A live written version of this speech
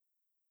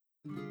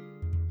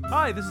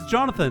Hi, this is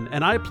Jonathan,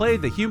 and I play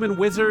the human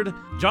wizard,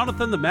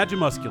 Jonathan the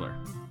Magimuscular.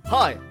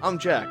 Hi, I'm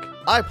Jack.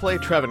 I play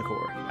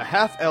Travancore, a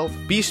half-elf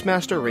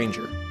Beastmaster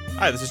Ranger.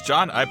 Hi, this is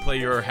John. I play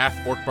your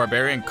half-orc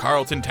barbarian,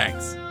 Carlton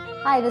Tanks.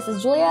 Hi, this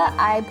is Julia.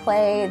 I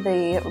play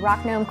the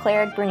rock gnome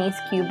cleric, Bernice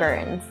Q.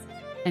 Burns.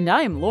 And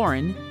I am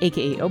Lauren,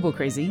 aka Obo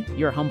Crazy,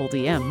 your humble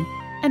DM,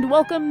 and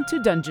welcome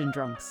to Dungeon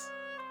Drunks.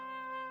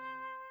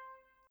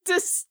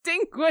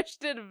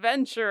 Distinguished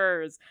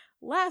adventurers!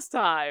 Last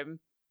time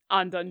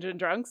on Dungeon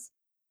Drunks,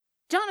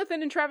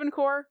 Jonathan and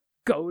Travancore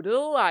go to the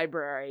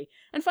library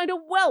and find a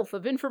wealth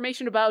of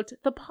information about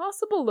the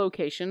possible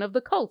location of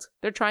the cult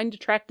they're trying to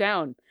track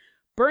down.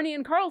 Bernie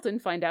and Carlton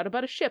find out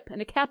about a ship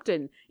and a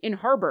captain in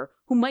harbor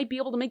who might be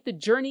able to make the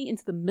journey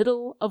into the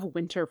middle of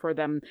winter for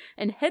them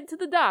and head to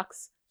the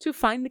docks to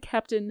find the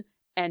captain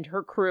and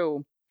her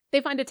crew. They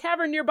find a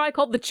tavern nearby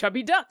called the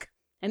Chubby Duck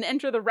and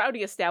enter the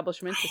rowdy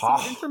establishment to see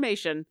what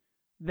information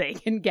they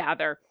can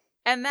gather.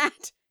 And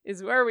that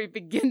is where we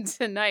begin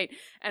tonight.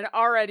 And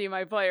already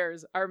my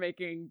players are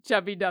making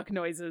Chubby Duck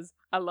noises.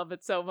 I love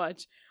it so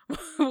much.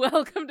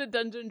 Welcome to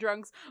Dungeon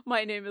Drunks.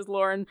 My name is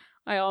Lauren.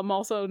 I am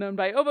also known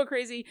by Obo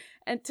Crazy.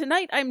 And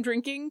tonight I'm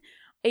drinking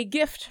a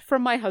gift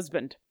from my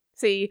husband.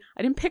 See,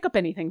 I didn't pick up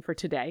anything for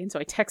today, and so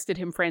I texted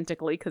him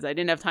frantically because I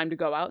didn't have time to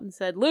go out and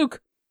said,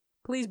 Luke,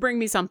 please bring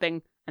me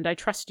something, and I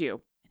trust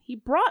you. He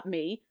brought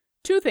me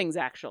two things,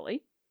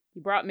 actually. He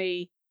brought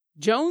me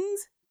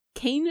Jones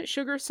cane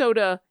sugar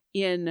soda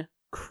in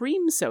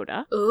cream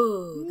soda.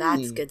 Ooh,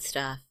 that's good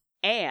stuff.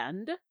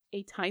 And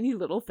a tiny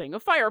little thing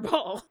of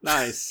Fireball.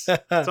 Nice.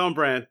 It's on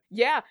brand.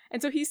 Yeah,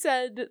 and so he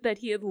said that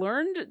he had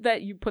learned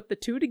that you put the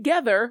two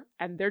together,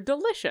 and they're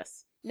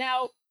delicious.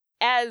 Now,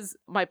 as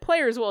my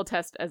players will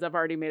attest, as I've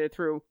already made it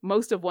through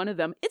most of one of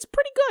them, it's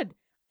pretty good.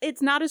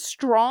 It's not as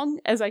strong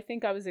as I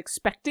think I was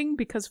expecting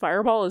because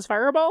Fireball is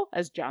Fireball,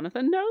 as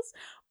Jonathan knows,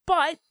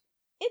 but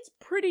it's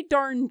pretty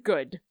darn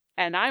good.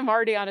 And I'm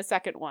already on a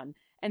second one.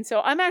 And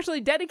so I'm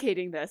actually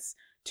dedicating this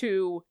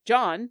to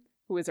John,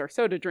 who is our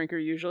soda drinker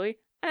usually,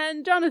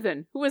 and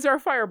Jonathan, who is our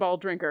Fireball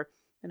drinker.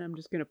 And I'm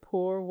just going to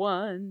pour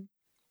one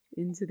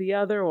into the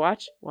other.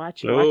 Watch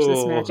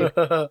this magic.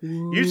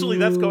 Usually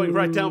that's going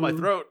right down my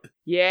throat.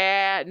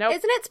 Yeah, no.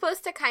 Isn't it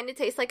supposed to kind of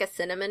taste like a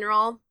cinnamon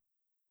roll?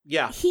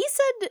 Yeah. He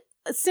said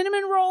a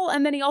cinnamon roll,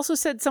 and then he also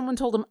said someone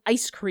told him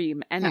ice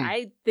cream, and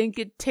I think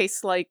it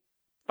tastes like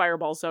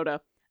Fireball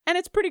soda. And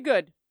it's pretty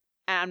good.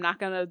 And I'm not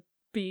going to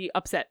be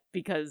upset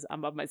because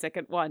I'm on my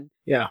second one.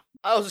 Yeah.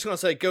 I was just going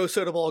to say, go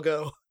Soda Ball,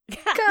 go.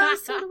 Go,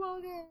 soda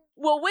ball, go.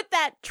 Well, with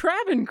that,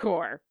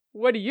 Travancore,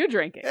 what are you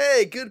drinking?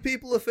 Hey, good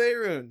people of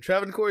Faerun.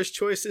 Travancore's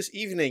choice this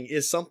evening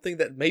is something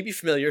that may be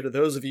familiar to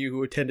those of you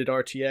who attended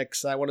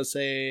RTX, I want to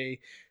say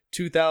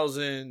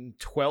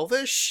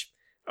 2012-ish?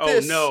 Oh,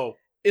 no.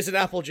 Is an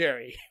apple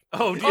jerry.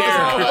 Oh, dear. It's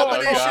a Oh,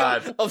 combination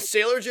God. of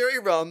Sailor Jerry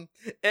rum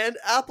and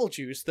apple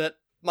juice that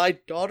my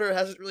daughter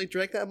hasn't really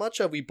drank that much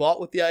of. We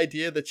bought with the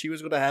idea that she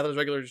was going to have it as a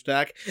regular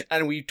snack,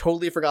 and we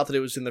totally forgot that it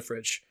was in the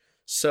fridge.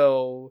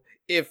 So,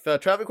 if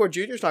Travancore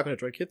Jr. is not going to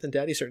drink it, then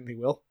Daddy certainly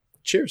will.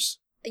 Cheers.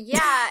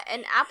 Yeah,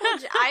 and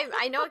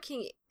I know it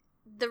can.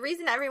 The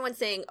reason everyone's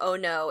saying "oh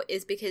no"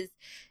 is because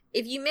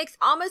if you mix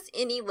almost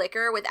any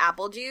liquor with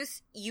apple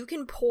juice, you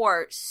can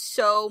pour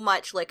so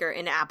much liquor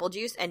into apple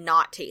juice and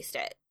not taste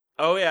it.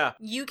 Oh, yeah.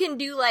 You can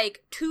do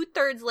like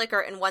 2/3 liquor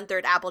and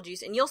 1/3 apple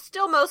juice, and you'll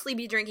still mostly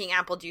be drinking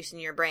apple juice in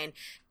your brain.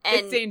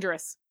 And It's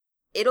dangerous.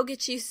 it'll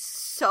get you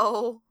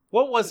so.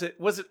 What was it?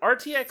 Was it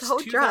RTX So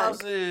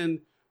drunk.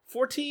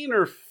 2014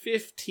 or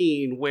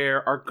 15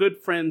 where our good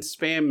friend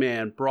Spam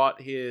Man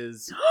brought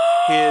his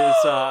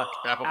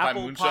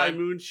apple pie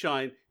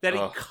moonshine that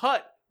he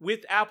cut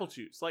with apple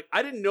juice? Like,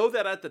 I didn't know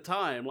that at the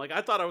time. Like,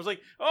 I thought I was like,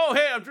 oh,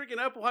 hey, I'm drinking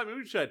apple pie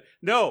moonshine.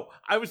 No,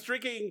 I was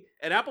drinking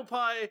an apple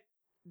pie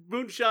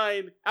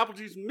moonshine apple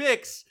juice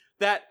mix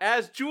that,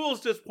 as Jules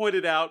just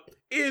pointed out,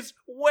 is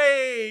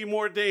way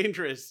more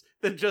dangerous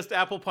than just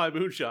apple pie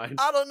moonshine.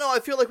 I don't know. I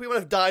feel like we would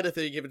have died if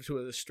they had given it to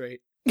us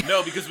straight.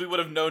 No, because we would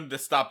have known to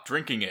stop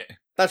drinking it.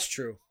 That's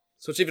true.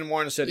 So it's even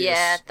more insidious.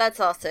 Yeah, that's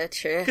also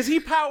true. Because he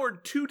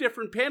powered two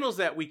different panels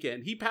that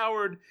weekend. He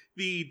powered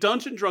the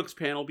Dungeon Drunks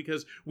panel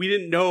because we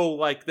didn't know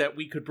like that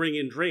we could bring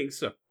in drinks.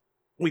 So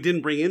we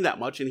didn't bring in that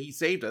much, and he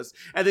saved us.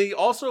 And then he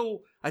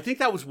also, I think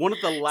that was one of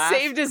the last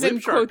Saved us in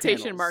Glipshark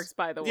quotation panels. marks,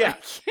 by the way.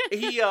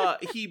 Yeah,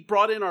 he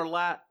brought in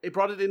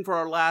brought it in for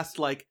our last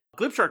like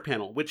Glipshark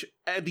panel, which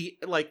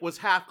was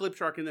half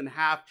Glipshark and then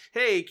half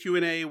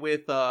Q&A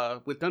with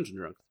Dungeon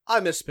Drunks.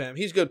 I miss Spam.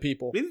 He's good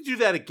people. We need to do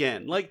that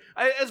again. Like,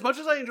 as much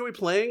as I enjoy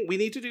playing, we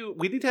need to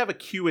have a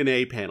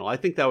Q&A panel. I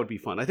think that would be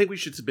fun. I think we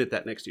should submit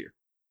that next year.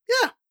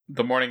 Yeah.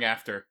 The morning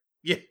after.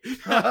 Yeah.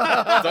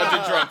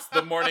 Dungeon Drunks,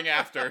 the morning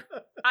after.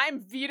 I'm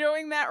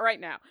vetoing that right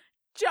now.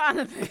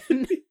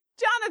 Jonathan,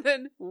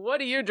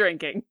 what are you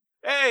drinking?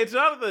 Hey, it's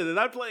Jonathan, and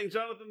I'm playing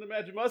Jonathan the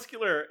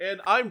Magimuscular,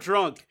 and I'm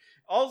drunk.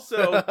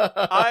 Also,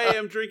 I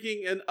am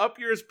drinking an Up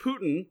Yours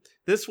Putin.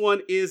 This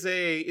one is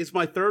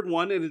my third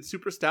one, and it's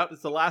super stout.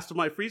 It's the last of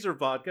my freezer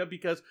vodka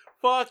because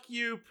fuck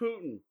you,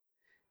 Putin.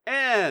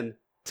 And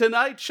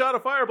Tonight's shot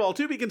of Fireball,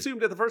 to be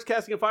consumed at the first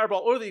casting of Fireball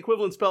or the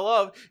equivalent spell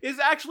of, is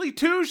actually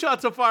 2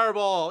 shots of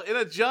Fireball in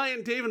a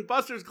giant Dave &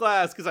 Buster's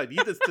glass, because I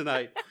need this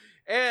tonight.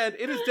 And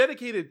it is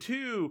dedicated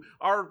to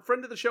our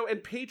friend of the show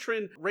and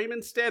patron,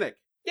 Raymond Stanek.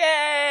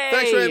 Yay!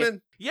 Thanks,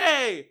 Raymond.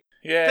 Yay!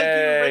 Yay! Thank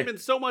you, Raymond,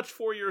 so much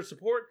for your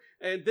support.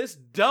 And this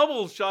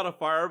double shot of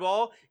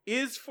Fireball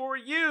is for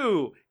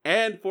you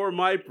and for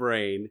my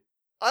brain.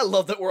 I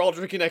love that we're all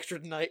drinking extra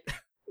tonight.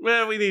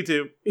 Well, we need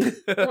to.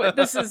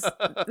 This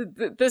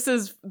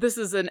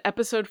is an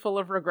episode full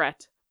of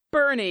regret.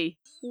 Bernie,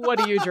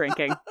 what are you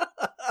drinking?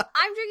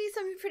 I'm drinking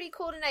something pretty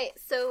cool tonight.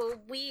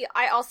 So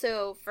I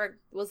also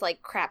was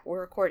like, crap,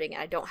 we're recording.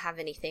 I don't have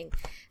anything.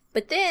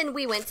 But then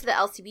we went to the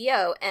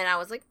LCBO and I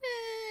was like,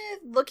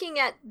 looking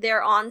at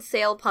their on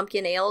sale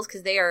pumpkin ales,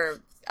 because they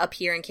are up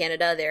here in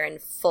Canada, they're in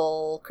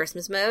full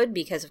Christmas mode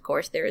because of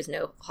course there is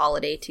no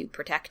holiday to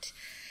protect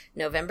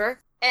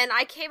November. And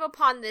I came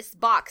upon this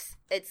box.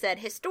 It said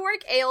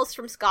historic ales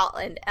from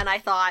Scotland. And I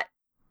thought,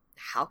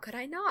 how could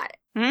I not?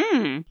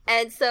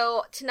 And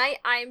so tonight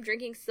I am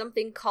drinking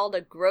something called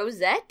a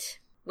Grosette,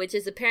 which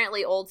is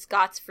apparently Old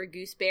Scots for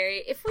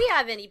gooseberry. If we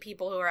have any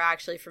people who are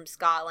actually from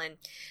Scotland,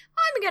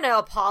 I'm going to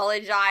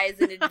apologize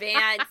in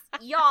advance.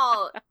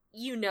 Y'all,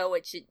 you know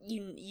what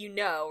you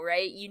know,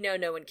 right? You know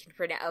no one can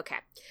pronounce. Okay.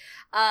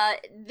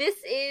 This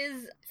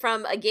is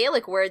from a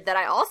Gaelic word that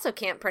I also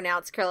can't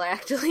pronounce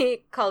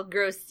correctly called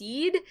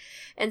Groseed.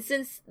 And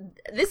since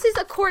this is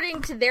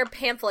according to their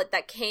pamphlet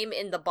that came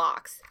in the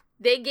box,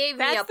 they gave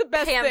me a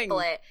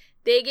pamphlet.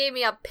 They gave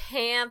me a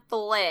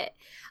pamphlet.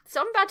 So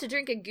I'm about to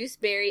drink a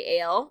gooseberry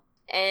ale.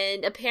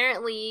 And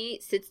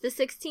apparently, since the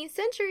 16th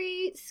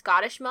century,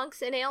 Scottish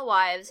monks and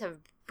alewives have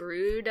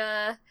brewed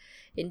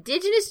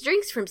indigenous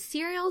drinks from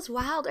cereals,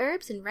 wild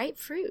herbs, and ripe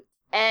fruit.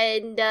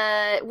 And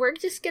we're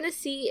just going to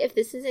see if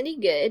this is any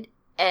good.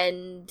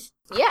 And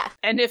yeah.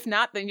 And if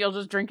not, then you'll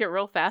just drink it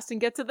real fast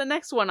and get to the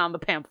next one on the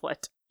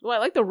pamphlet. Oh, I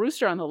like the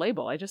rooster on the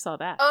label. I just saw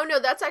that. Oh, no,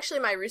 that's actually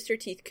my Rooster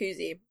Teeth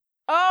koozie.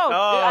 Oh,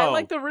 I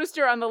like the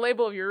rooster on the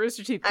label of your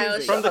Rooster Teeth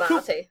koozie. From the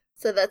coop.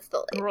 So that's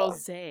the label.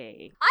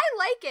 Rosé. I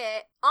like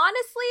it.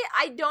 Honestly,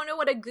 I don't know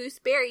what a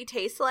gooseberry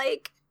tastes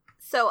like,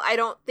 so I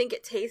don't think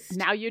it tastes...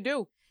 Now you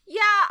do. Yeah,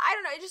 I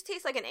don't know. It just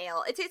tastes like an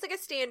ale. It tastes like a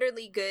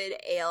standardly good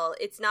ale.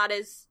 It's not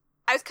as...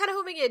 I was kind of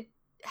hoping it'd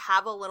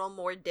have a little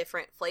more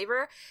different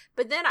flavor,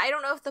 but then I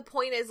don't know if the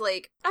point is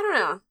like... I don't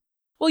know.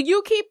 Well,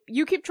 you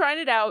keep trying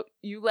it out.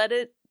 You let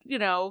it... You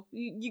know,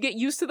 you get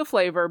used to the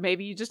flavor.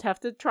 Maybe you just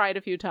have to try it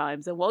a few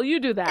times. And while you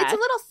do that... It's a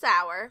little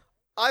sour.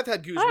 I've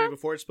had gooseberry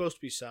before. It's supposed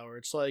to be sour.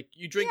 It's like,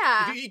 if you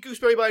eat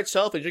gooseberry by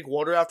itself and you drink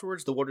water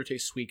afterwards, the water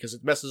tastes sweet because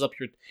it messes up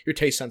your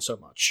taste sense so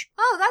much.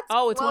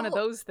 Oh, it's one of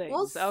those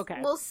things. Okay.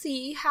 We'll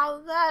see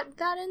how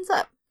that ends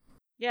up.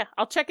 Yeah,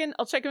 I'll check in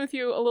with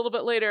you a little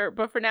bit later,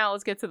 but for now,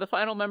 let's get to the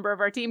final member of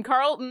our team,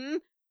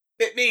 Carlton.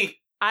 Hit me.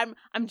 I'm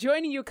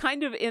joining you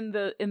kind of in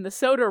the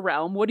soda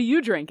realm. What are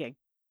you drinking?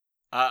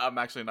 I'm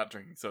actually not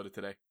drinking soda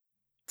today.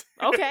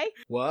 Okay.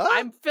 What?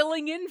 I'm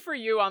filling in for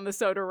you on the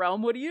soda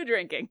realm. What are you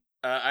drinking?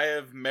 I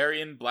have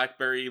Marion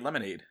Blackberry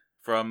Lemonade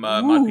from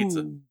Mod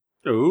Pizza.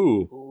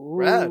 Ooh.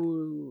 Rad.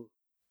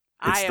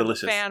 I am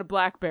delicious. a fan of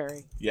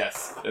blackberry.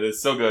 Yes, it is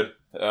so good.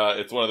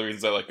 It's one of the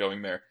reasons I like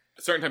going there.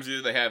 Certain times of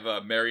year they have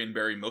Marion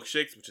Berry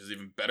milkshakes, which is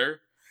even better.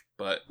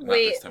 But not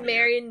wait, this time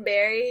Marion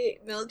Berry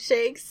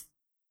milkshakes?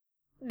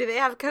 Do they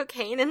have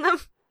cocaine in them?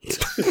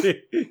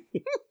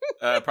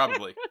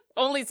 Probably.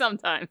 Only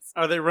sometimes.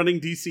 Are they running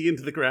DC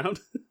into the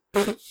ground?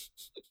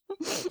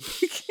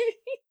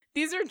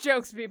 These are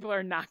jokes people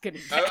are not going to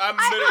get. I'm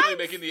literally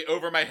making the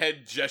over my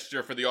head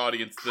gesture for the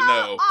audience to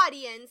know.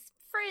 Audience,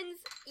 friends,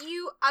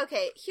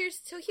 here's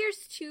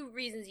 2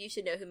 reasons you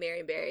should know who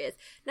Marion Barry is.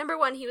 Number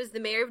 1, he was the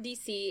mayor of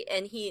DC,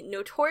 and he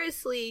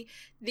notoriously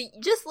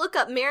just look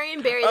up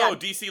Marion Barry. Oh,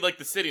 DC like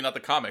the city, not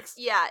the comics.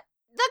 Yeah,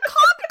 the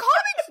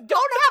comics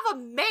don't have a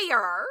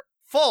mayor.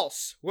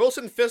 False.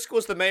 Wilson Fisk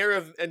was the mayor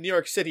of New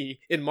York City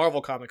in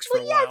Marvel Comics for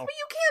a while. Yes, but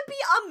you can't be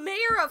a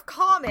mayor of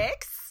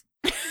comics.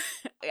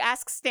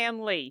 Ask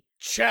Stan Lee.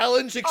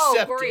 Challenge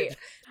accepted. Oh, great.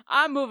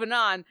 I'm moving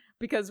on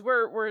because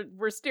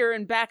we're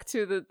steering back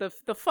to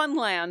the fun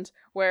land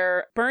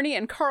where Bernie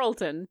and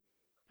Carlton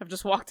have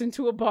just walked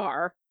into a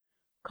bar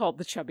called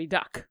the Chubby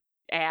Duck.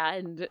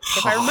 And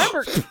if I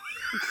remember,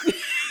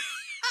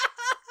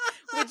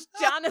 which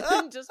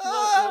Jonathan just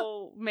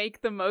will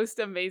make the most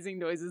amazing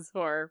noises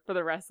for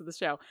the rest of the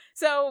show.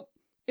 So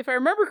if I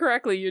remember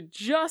correctly, you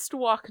just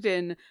walked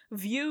in,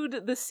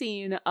 viewed the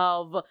scene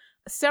of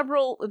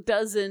several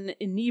dozen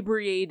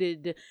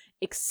inebriated,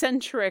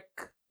 eccentric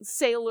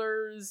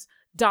sailors,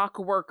 dock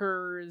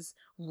workers,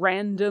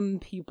 random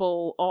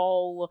people,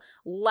 all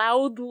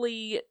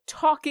loudly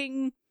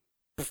talking,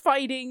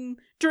 fighting,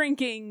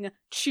 drinking,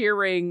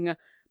 cheering,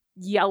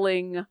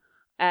 yelling,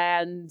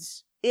 and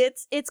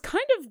it's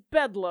kind of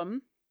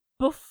bedlam.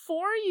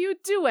 Before you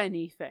do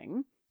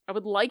anything, I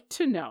would like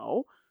to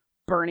know,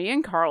 Bernie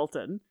and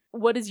Carlton,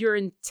 what is your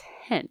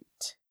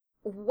intent?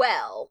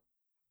 Well,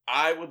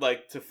 I would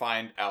like to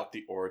find out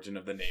the origin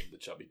of the name the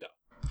Chubby Duck.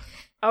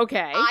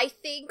 Okay. I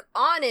think,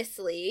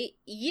 honestly,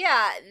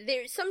 yeah,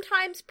 there's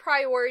sometimes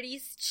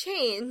priorities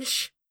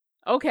change.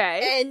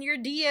 Okay. And your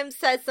DM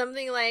says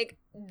something like,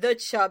 the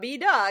chubby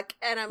duck.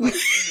 And I'm like,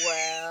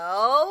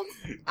 well,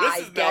 this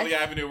is now the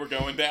avenue we're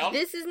going down.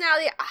 This is now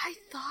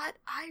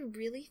I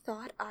really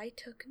thought I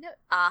took notes.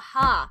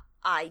 Aha,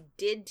 I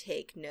did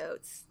take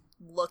notes.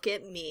 Look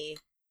at me.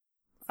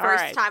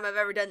 First time I've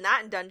ever done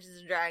that in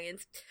Dungeons &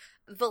 Dragons.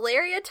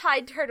 Valeria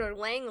Tide Turner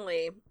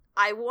Langley,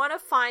 I want to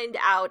find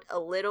out a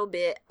little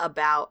bit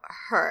about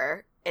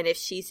her and if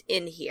she's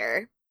in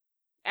here.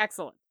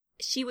 Excellent.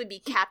 She would be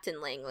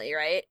Captain Langley,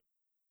 right?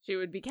 She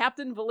would be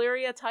Captain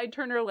Valeria Tide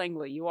Turner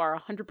Langley. You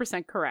are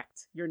 100%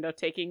 correct. Your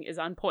note-taking is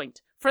on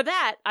point. For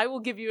that, I will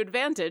give you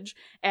advantage,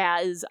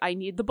 as I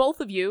need the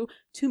both of you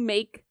to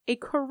make a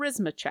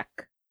charisma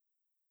check.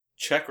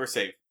 Check or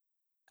save?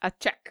 A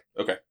check.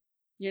 Okay.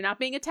 You're not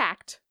being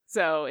attacked,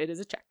 so it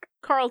is a check.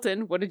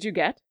 Carlton, what did you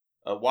get?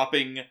 A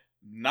whopping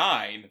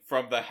 9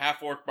 from the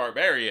half-orc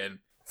barbarian.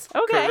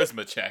 Okay.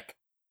 Charisma check.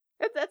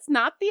 That's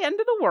not the end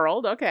of the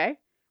world. Okay.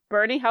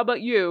 Bernie, how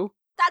about you?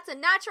 That's a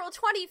natural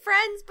 20,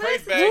 friends.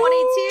 Boost Praise 22.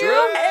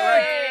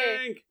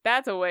 Hey!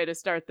 That's a way to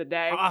start the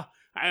day. I'm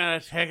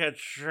gonna take a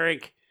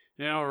drink,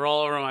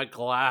 roll over my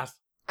glass.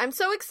 I'm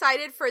so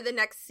excited for the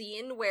next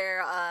scene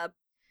where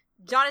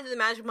Jonathan the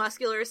Magic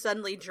Muscular is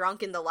suddenly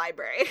drunk in the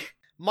library.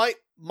 My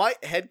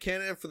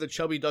headcanon for the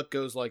chubby duck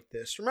goes like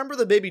this. Remember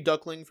the baby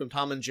duckling from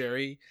Tom and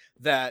Jerry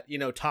that,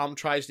 Tom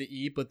tries to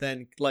eat but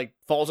then,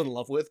 falls in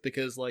love with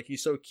because,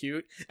 he's so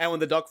cute? And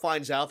when the duck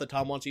finds out that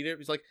Tom wants to eat it,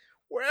 he's like,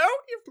 well,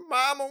 if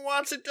Mama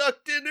wants a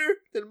duck dinner,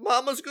 then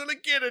Mama's gonna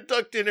get a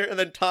duck dinner. And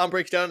then Tom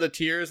breaks down into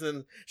tears and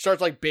then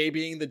starts,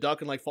 babying the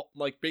duck and,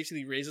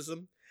 basically raises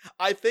him.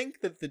 I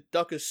think that the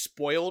duck is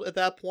spoiled at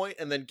that point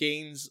and then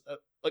gains,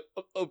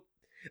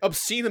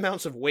 obscene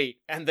amounts of weight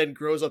and then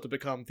grows up to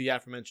become the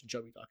aforementioned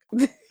chubby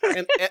duck.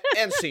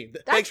 and scene.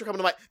 Thanks for coming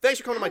to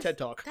my TED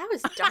Talk. That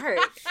was dark.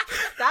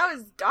 That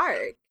was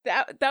dark.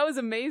 That was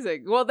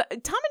amazing. Well, Tom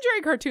and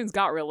Jerry cartoons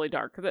got really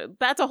dark.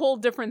 That's a whole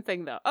different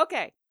thing, though.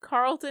 Okay,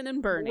 Carlton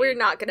and Bernie. We're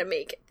not gonna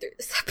make it through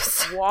this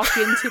episode. Walk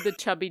into the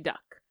chubby duck.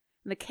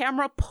 And the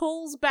camera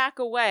pulls back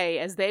away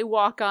as they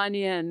walk on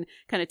in,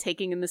 kind of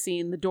taking in the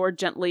scene. The door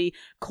gently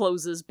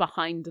closes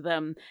behind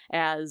them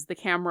as the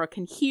camera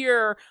can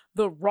hear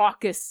the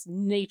raucous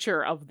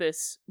nature of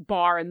this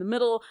bar in the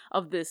middle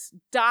of this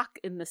dock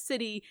in the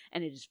city,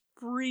 and it is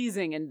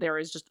freezing, and there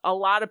is just a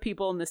lot of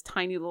people in this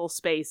tiny little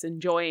space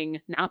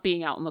enjoying not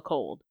being out in the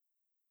cold.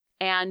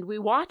 And we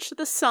watch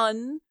the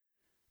sun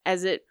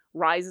as it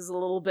rises a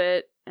little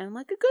bit, and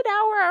a good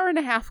hour and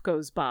a half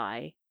goes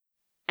by.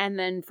 And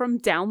then from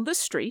down the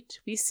street,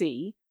 we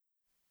see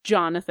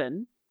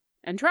Jonathan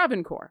and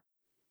Travancore,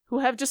 who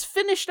have just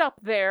finished up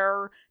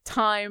their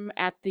time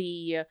at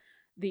the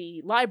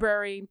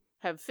library,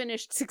 have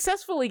finished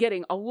successfully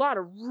getting a lot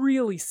of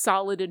really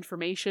solid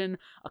information,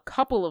 a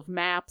couple of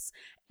maps,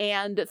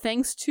 and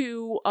thanks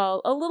to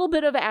a little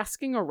bit of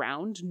asking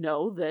around,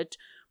 know that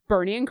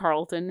Bernie and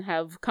Carlton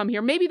have come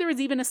here. Maybe there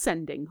is even a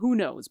sending, who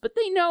knows? But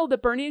they know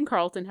that Bernie and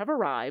Carlton have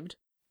arrived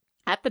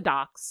at the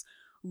docks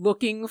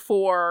looking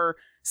for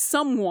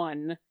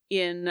someone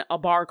in a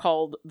bar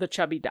called the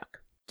Chubby Duck.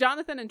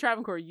 Jonathan and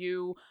Travancore,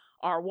 you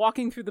are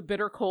walking through the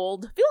bitter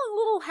cold, feeling a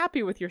little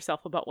happy with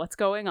yourself about what's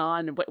going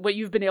on and what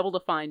you've been able to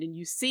find. And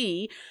you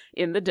see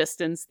in the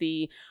distance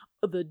the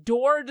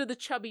door to the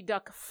Chubby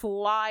Duck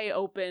fly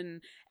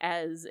open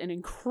as an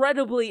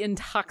incredibly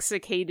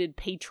intoxicated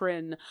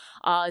patron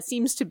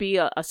seems to be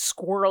a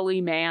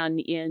squirrely man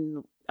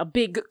in a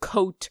big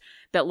coat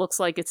that looks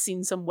like it's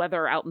seen some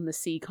weather out in the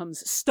sea,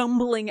 comes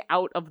stumbling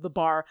out of the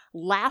bar,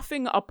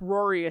 laughing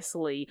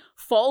uproariously,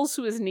 falls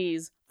to his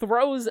knees,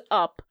 throws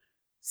up,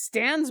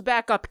 stands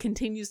back up,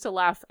 continues to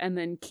laugh, and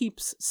then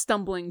keeps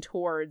stumbling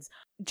towards.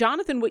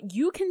 Jonathan, what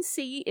you can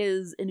see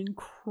is an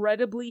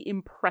incredibly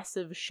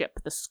impressive ship,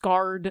 the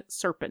Scarred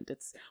Serpent.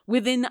 It's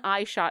within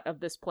eyeshot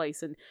of this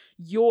place, and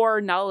your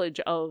knowledge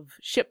of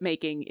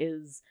shipmaking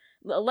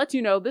lets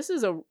you know this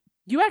is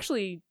you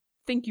actually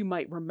think you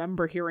might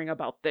remember hearing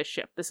about this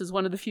ship. This is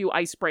one of the few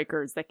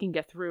icebreakers that can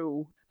get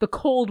through the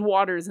cold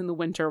waters in the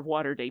winter of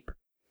Waterdeep.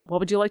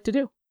 What would you like to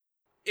do?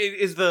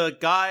 Is the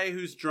guy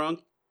who's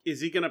drunk,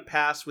 is he going to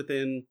pass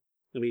within...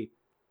 Let me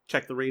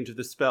check the range of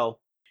this spell.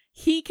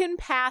 He can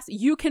pass...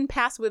 You can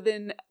pass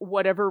within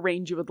whatever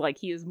range you would like.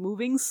 He is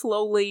moving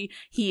slowly.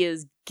 He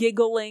is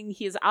giggling.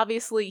 He is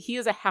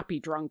a happy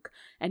drunk,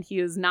 and he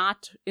is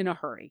not in a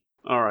hurry.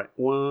 All right.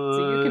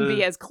 So you can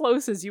be as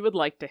close as you would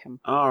like to him.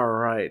 All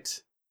right.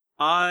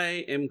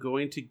 I am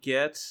going to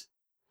get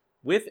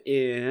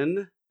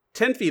within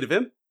 10 feet of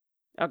him.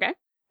 Okay.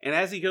 And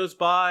as he goes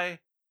by,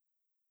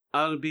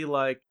 I'm going to be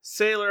like,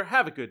 Sailor,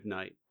 have a good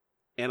night.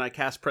 And I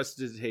cast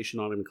Prestidigitation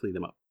on him and clean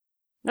him up.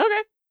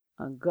 Okay.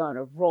 I'm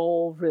gonna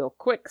roll real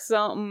quick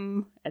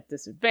something at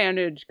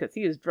disadvantage because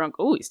he is drunk.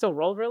 Oh, he still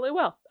rolled really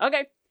well.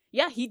 Okay.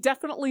 yeah, he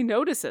definitely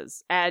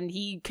notices, and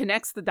he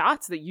connects the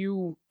dots that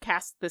you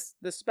cast this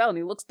spell, and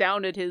he looks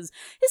down at his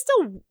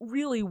still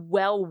really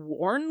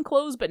well-worn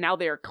clothes, but now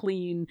they are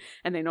clean,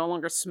 and they no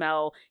longer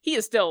smell. He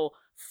is still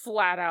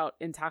flat out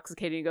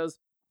intoxicated. He goes,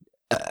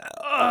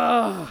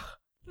 ugh,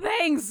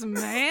 thanks,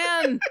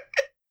 man.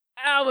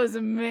 That was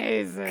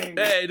amazing.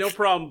 Hey, no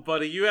problem,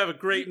 buddy. You have a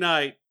great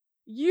night.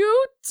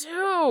 You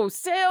too.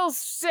 Sail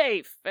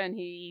safe. And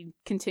he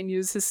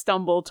continues his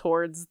stumble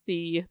towards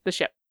the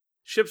ship.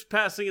 Ship's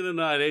passing in the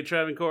night, eh,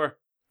 Travancore?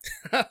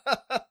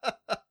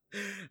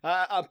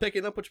 I'm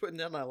picking up what you're putting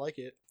down, and I like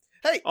it.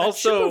 Hey,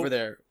 also, that ship over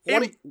there.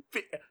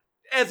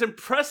 As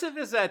impressive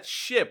as that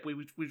ship,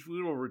 which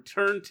we will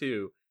return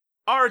to,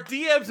 our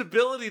DM's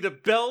ability to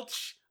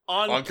belch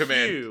on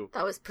command. cue.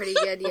 That was pretty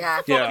good,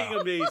 yeah. Fucking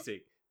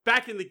amazing.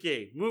 Back in the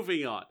game.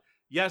 Moving on.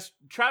 Yes,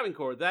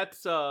 Travancore,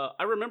 that's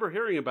I remember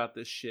hearing about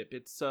this ship.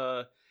 It's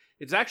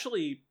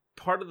actually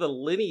part of the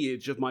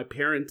lineage of my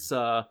parents'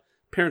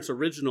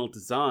 original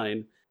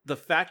design. The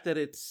fact that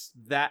it's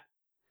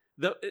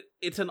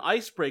an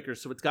icebreaker,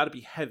 so it's got to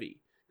be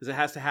heavy because it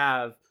has to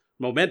have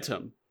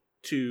momentum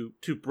to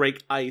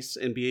break ice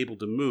and be able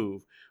to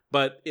move.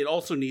 But it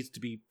also needs to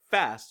be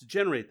fast to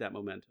generate that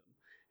momentum.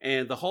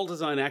 And the hull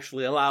design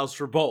actually allows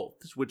for both,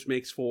 which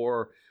makes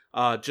for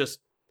just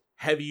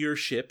heavier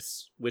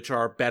ships, which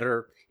are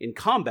better in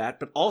combat,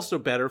 but also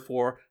better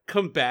for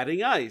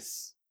combating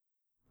ice.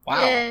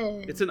 Wow.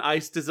 Yay. It's an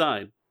ice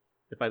design,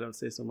 if I don't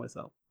say so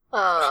myself.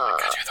 Oh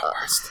my god, you're the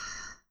worst.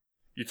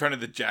 You turn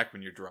into Jack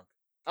when you're drunk.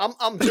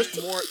 I'm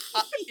just more,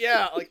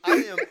 I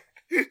am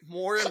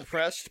more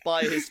impressed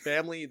by his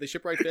family, the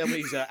shipwright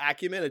family's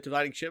acumen at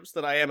dividing ships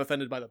than I am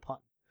offended by the pun.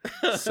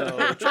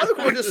 So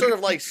Travancore just sort of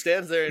like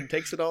stands there and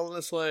takes it all, and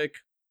it's like,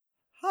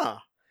 huh.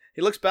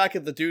 He looks back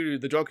at the dude,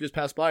 the drunk who just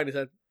passed by, and he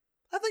said,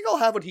 I think I'll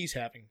have what he's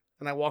having.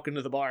 And I walk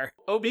into the bar.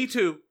 Oh, me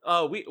too.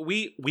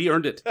 We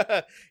earned it.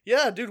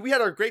 Yeah, dude, we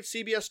had our great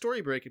CBS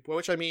story break, by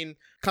which I mean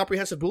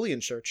comprehensive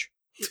Boolean search.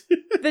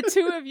 The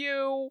two of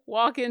you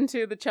walk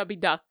into the Chubby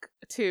Duck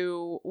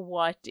to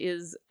what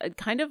is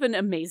kind of an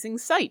amazing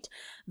sight.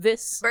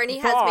 This Bernie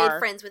bar... has made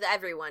friends with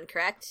everyone,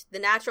 correct? The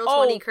natural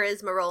 20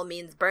 charisma roll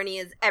means Bernie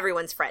is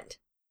everyone's friend.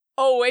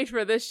 Oh, wait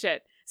for this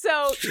shit.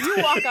 So you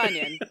walk on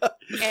in,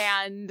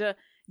 and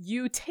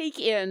you take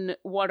in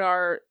what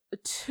are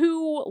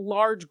two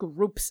large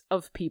groups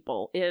of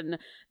people in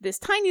this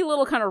tiny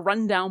little kind of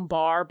rundown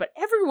bar, but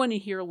everyone in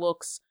here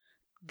looks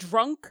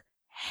drunk,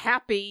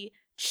 happy,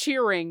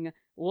 cheering,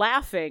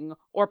 laughing,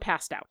 or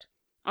passed out.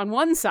 On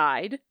one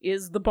side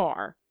is the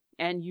bar,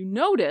 and you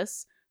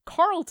notice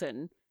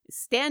Carlton is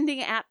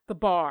standing at the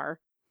bar.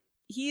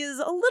 He is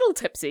a little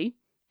tipsy,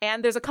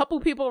 and there's a couple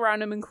people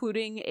around him,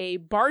 including a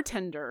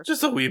bartender.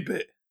 Just a wee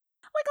bit.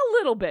 Like a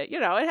little bit,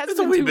 it hasn't Just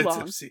been a wee too bit long.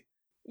 tipsy.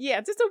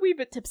 Yeah, just a wee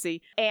bit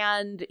tipsy.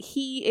 And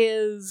he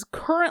is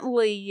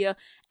currently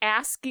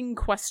asking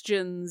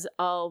questions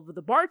of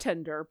the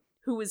bartender,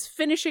 who is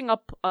finishing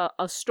up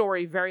a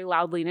story very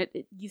loudly. And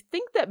you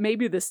think that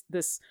maybe this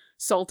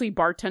salty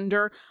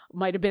bartender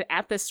might have been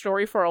at this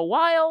story for a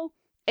while,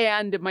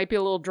 and it might be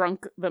a little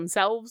drunk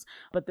themselves.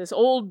 But this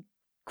old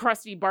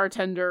crusty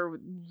bartender,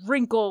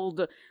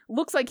 wrinkled,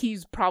 looks like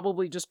he's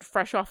probably just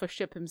fresh off a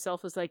ship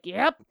himself, is like,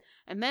 yep.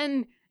 And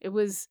then he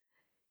was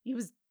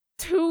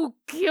too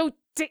cute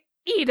to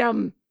eat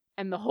him.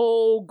 And the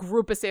whole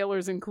group of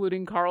sailors,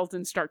 including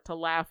Carlton, start to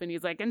laugh. And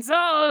he's like, and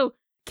so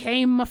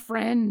came a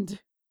friend.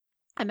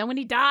 And then when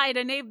he died,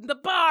 I named the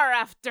bar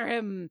after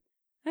him.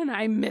 And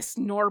I miss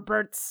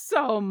Norbert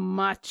so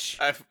much.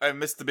 I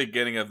missed the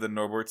beginning of the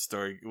Norbert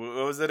story.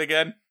 What was it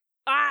again?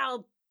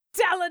 I'll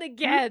tell it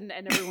again.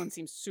 And everyone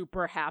seems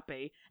super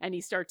happy. And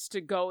he starts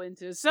to go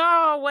into,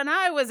 so when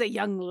I was a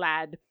young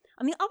lad.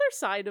 On the other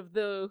side of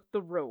the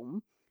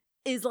room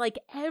is like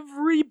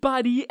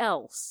everybody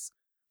else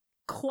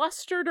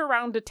clustered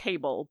around a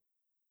table.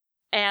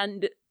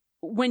 And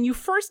when you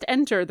first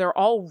enter, they're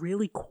all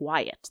really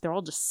quiet. They're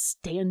all just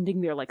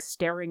standing there, like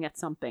staring at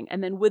something.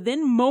 And then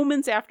within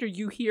moments after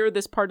you hear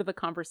this part of the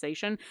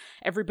conversation,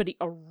 everybody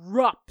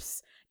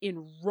erupts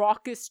in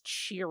raucous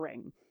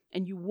cheering.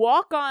 And you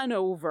walk on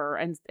over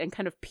and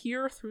kind of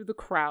peer through the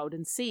crowd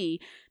and see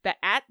that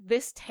at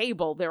this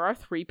table, there are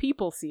 3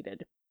 people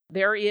seated.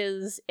 There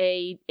is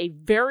a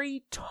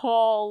very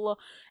tall,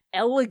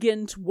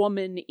 elegant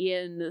woman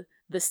in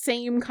the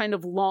same kind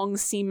of long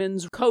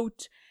seaman's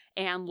coat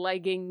and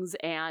leggings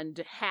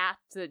and hat.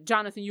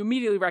 Jonathan, you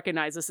immediately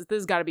recognize this. This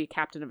has got to be a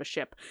captain of a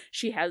ship.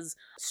 She has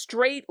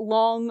straight,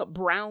 long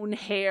brown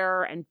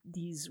hair and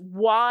these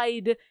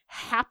wide,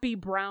 happy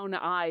brown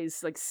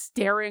eyes, like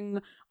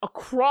staring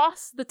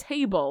across the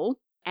table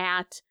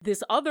at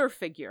this other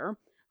figure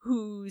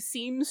who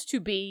seems to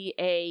be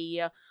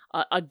a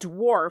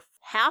dwarf,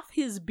 half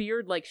his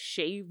beard like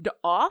shaved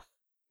off,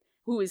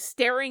 who is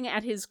staring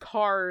at his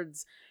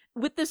cards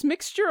with this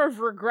mixture of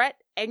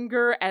regret,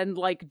 anger, and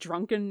like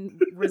drunken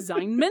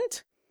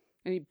resignment.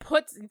 And he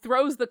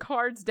throws the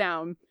cards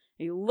down.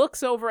 He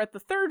looks over at the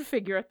third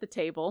figure at the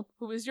table,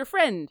 who is your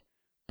friend,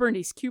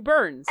 Bernice Q.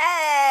 Burns.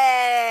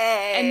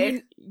 Hey!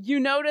 And you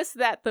notice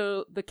that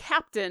the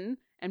captain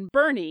and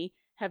Bernie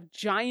have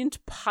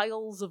giant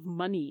piles of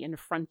money in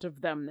front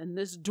of them, and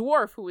this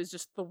dwarf who has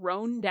just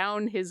thrown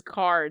down his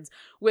cards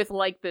with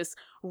like this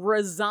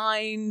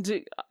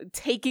resigned,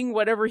 taking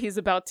whatever he's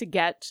about to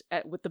get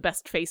with the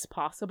best face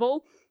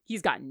possible.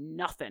 He's got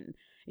nothing.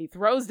 He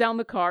throws down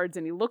the cards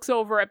and he looks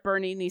over at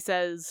Bernie and he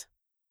says,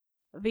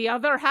 "The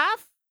other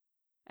half?"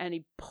 And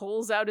he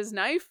pulls out his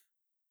knife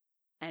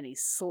and he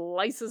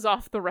slices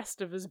off the rest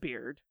of his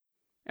beard.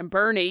 And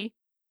Bernie,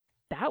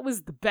 that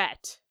was the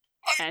bet.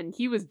 And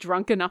he was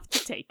drunk enough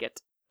to take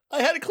it.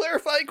 I had a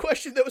clarifying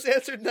question that was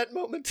answered in that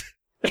moment.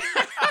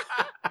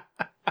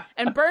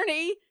 And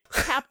Bernie,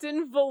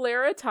 Captain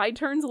Valera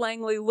Tideturns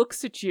Langley,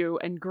 looks at you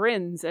and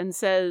grins and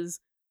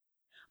says,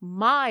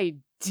 "My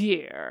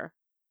dear,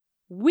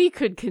 we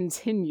could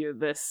continue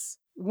this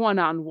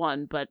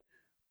one-on-one, but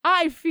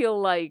I feel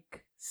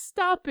like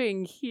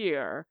stopping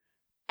here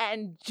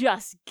and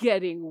just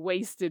getting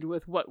wasted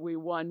with what we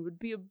won would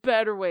be a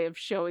better way of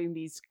showing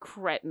these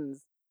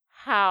cretins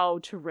how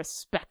to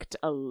respect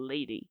a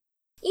lady."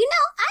 You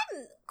know,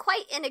 I'm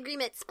quite in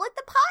agreement. Split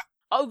the pot?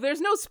 Oh,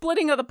 there's no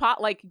splitting of the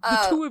pot. Like,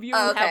 the two of you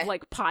okay. have,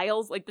 like,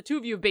 piles. Like, the two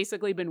of you have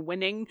basically been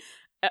winning.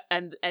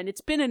 And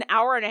it's been an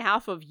hour and a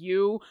half of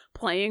you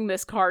playing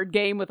this card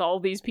game with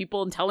all these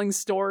people and telling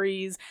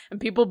stories.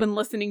 And people have been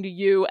listening to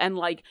you. And,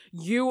 like,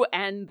 you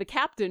and the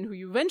captain, who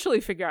you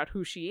eventually figure out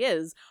who she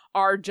is,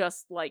 are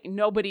just, like,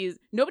 nobody's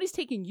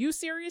taking you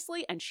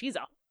seriously. And she's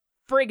a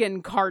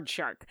friggin' card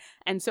shark.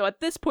 And so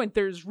at this point,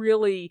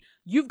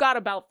 you've got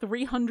about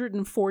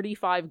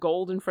 345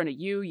 gold in front of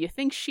you. You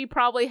think she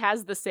probably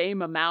has the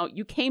same amount.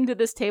 You came to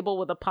this table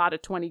with a pot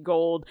of 20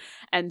 gold,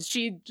 and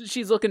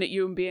she's looking at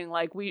you and being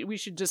like, we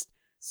should just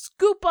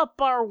scoop up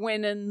our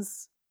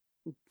winnings,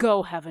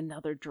 go have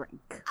another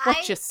drink.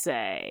 What you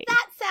say?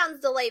 That sounds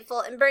delightful.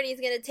 And Bernie's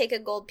gonna take a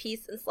gold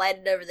piece and slide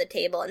it over the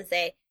table and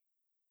say,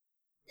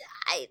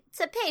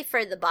 to pay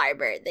for the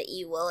barber that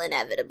you will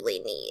inevitably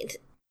need.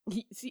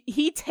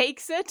 He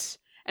takes it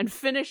and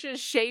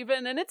finishes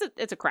shaving, and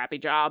it's a crappy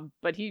job,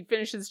 but he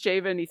finishes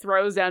shaving, he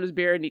throws down his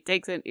beard, and he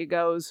takes it, and he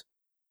goes,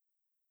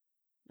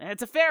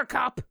 "It's a fair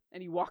cop,"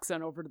 and he walks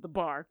on over to the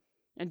bar.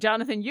 And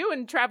Jonathan, you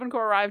and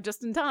Travancore arrive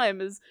just in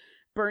time as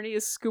Bernie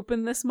is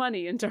scooping this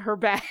money into her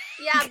bag.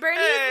 Yeah, Bernie's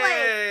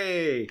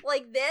Hey!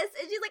 like this,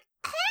 and she's like,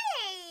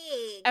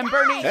 "Hey, And guys!"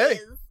 Bernie, Hey.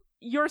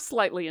 You're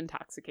slightly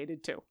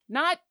intoxicated too.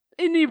 Not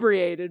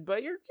inebriated,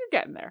 but you're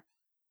getting there.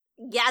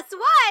 Guess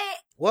what?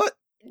 What?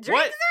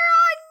 Drinks are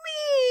on me!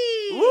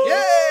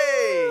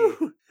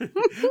 Yay!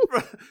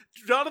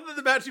 Jonathan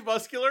the Matchy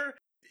Muscular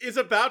is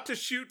about to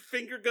shoot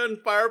finger gun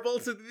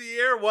firebolts into the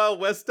air while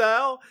West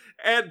style,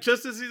 and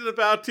just as he's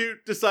about to,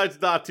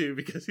 decides not to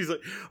because he's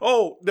like,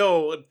 "Oh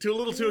no, a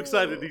little too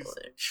excited." He's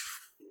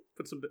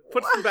puts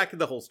them back in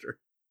the holster.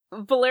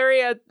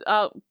 Valeria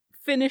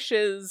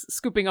finishes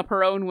scooping up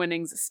her own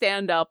winnings,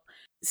 stand up,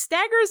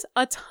 staggers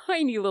a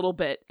tiny little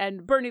bit,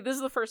 and Bernie, this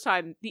is the first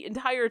time, the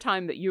entire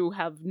time that you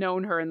have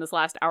known her in this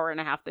last hour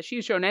and a half, that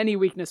she's shown any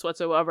weakness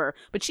whatsoever,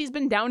 but she's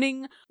been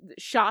downing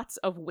shots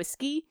of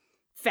whiskey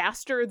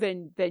faster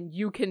than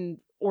you can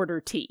order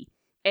tea.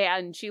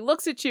 And she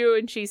looks at you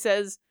and she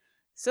says,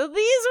 "So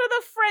these are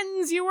the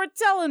friends you were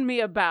telling me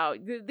about.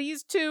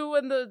 These two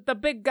and the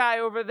big guy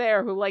over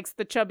there who likes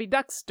the chubby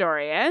duck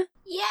story, eh?"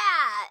 Yeah,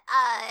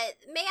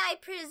 may I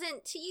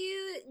present to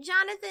you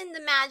Jonathan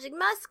the Magic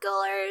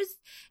Musculars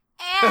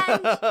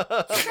and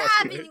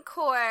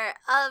Travancore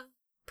of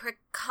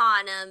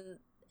Preconum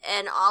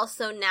and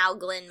also now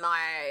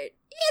Glenmar.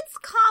 It's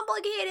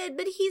complicated,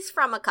 but he's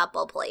from a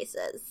couple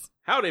places.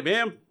 Howdy,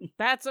 ma'am.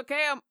 That's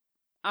okay.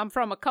 I'm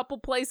from a couple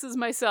places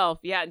myself.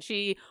 Yeah, and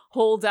she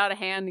holds out a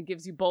hand and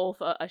gives you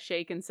both a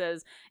shake and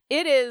says,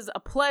 "It is a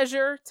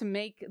pleasure to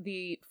make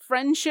the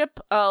friendship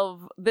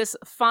of this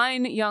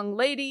fine young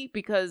lady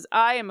because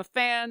I am a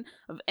fan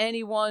of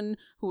anyone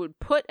who would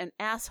put an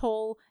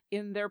asshole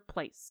in their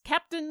place.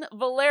 Captain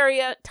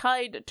Valeria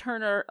Tide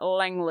Turner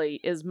Langley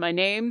is my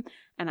name,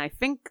 and I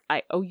think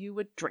I owe you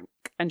a drink."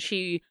 And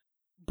she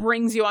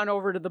brings you on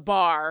over to the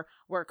bar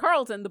where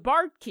Carlton, the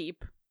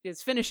barkeep,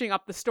 is finishing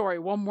up the story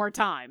one more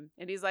time.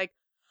 And he's like,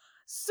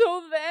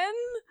 "So then,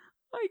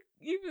 like,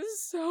 he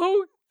was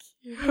so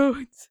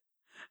cute.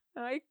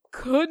 I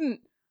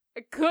couldn't.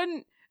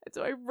 And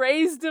so I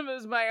raised him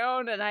as my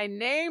own, and I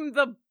named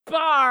the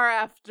bar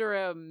after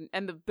him."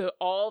 And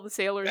all the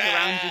sailors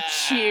around you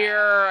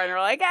cheer, and are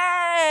like,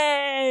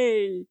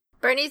 "Hey!"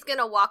 Bernie's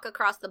gonna walk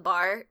across the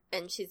bar,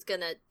 and she's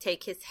gonna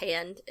take his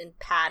hand and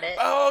pat it.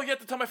 Oh, you have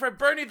to tell my friend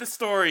Bernie the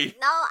story.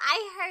 No,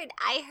 I heard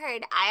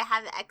I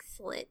have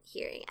excellent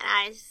hearing, and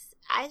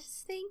I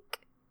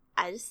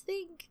just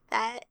think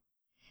that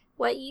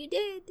what you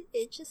did,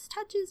 it just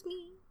touches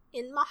me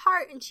in my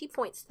heart. And she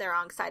points to the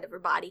wrong side of her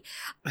body.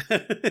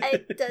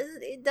 It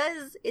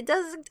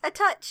does a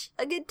touch,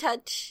 a good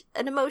touch,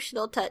 an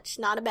emotional touch,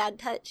 not a bad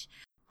touch.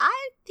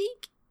 I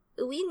think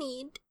we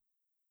need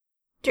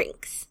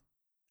drinks.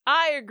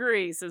 I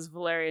agree, says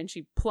Valeria, and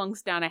she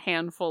plunks down a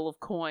handful of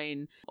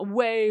coin,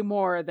 way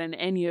more than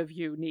any of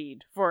you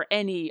need for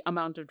any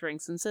amount of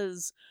drinks, and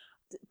says,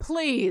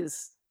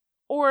 please,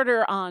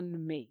 order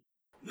on me.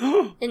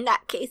 In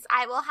that case,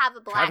 I will have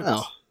a black tea.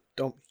 No,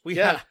 don't. We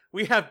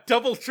have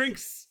double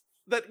drinks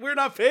that we're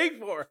not paying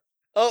for.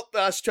 Oh,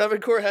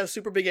 Travancore has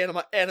super big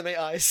anime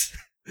eyes.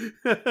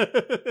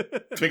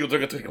 Twinkle,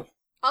 twinkle, twinkle.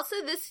 Also,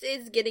 this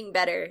is getting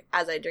better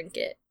as I drink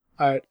it.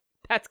 All right.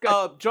 That's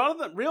good.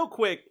 Jonathan, real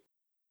quick.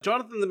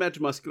 Jonathan the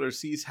Magimuscular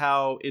sees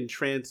how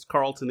entranced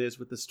Carlton is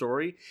with the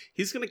story.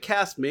 He's going to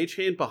cast Mage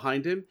Hand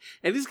behind him,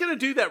 and he's going to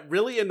do that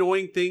really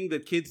annoying thing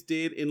that kids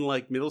did in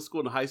like middle school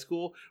and high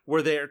school,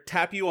 where they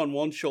tap you on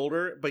one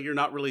shoulder, but you're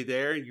not really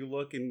there, and you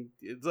look, and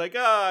it's like,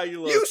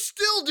 you look. You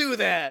still do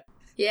that!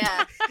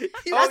 Yeah.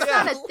 That's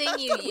not a thing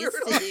you used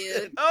to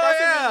do.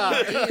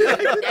 That's a thing you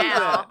do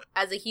now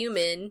as a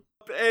human.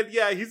 And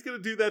yeah, he's going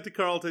to do that to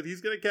Carlton.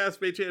 He's going to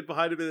cast Mage Hand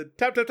behind him and then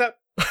tap, tap, tap.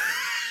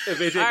 And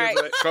Mage Hand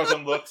goes away.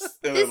 Carlton looks.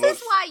 This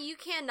is why you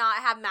cannot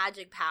have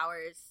magic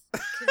powers.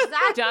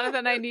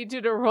 Jonathan, I need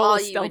you to roll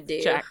a stealth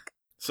check.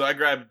 So I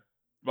grab,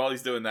 while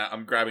he's doing that,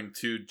 I'm grabbing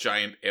 2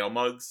 giant ale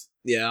mugs.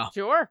 Yeah.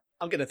 Sure.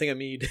 I'm getting a thing of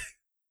mead.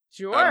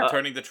 Sure. I'm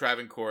turning to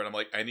Travancore and I'm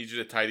like, I need you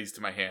to tie these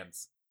to my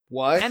hands.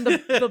 Why? And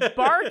the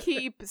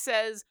barkeep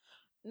says,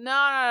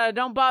 no,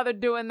 don't bother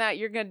doing that.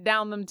 You're going to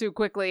down them too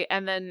quickly.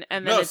 And then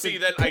then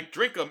I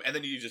drink them and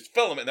then you just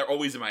fill them and they're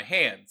always in my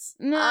hands.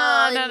 No.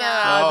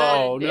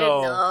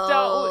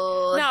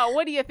 No,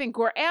 what do you think?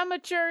 We're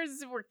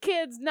amateurs? We're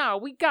kids? No,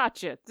 we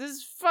got you. This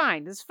is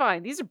fine.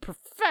 These are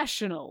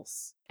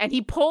professionals. And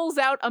he pulls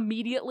out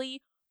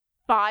immediately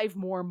 5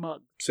 more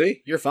mugs.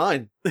 See? You're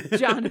fine.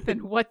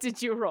 Jonathan, what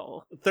did you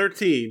roll?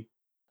 13.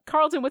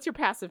 Carlton, what's your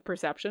passive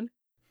perception?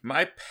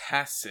 My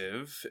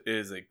passive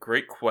is a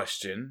great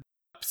question.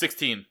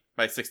 16.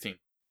 By 16.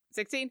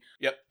 16?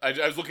 Yep.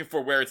 I was looking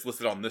for where it's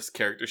listed on this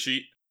character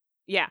sheet.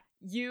 Yeah.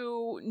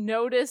 You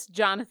notice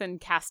Jonathan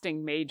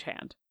casting Mage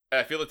Hand.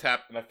 I feel the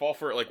tap, and I fall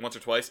for it like once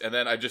or twice, and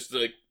then I just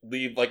like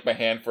leave like my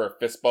hand for a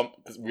fist bump,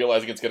 because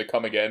realizing it's going to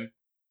come again.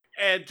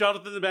 And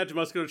Jonathan the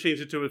Magimuscular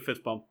changed it to a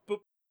fist bump. Boop.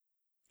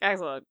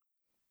 Excellent.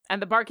 And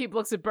the barkeep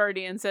looks at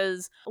Birdie and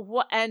says,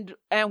 "What and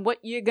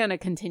what you gonna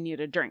continue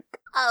to drink?"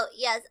 Oh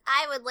yes,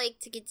 I would like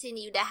to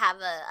continue to have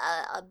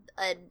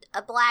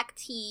a black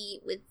tea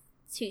with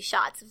 2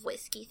 shots of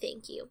whiskey,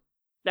 thank you.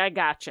 I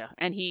gotcha.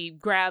 And he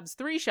grabs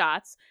 3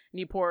 shots and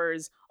he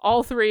pours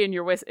all 3 in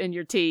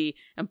your tea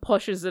and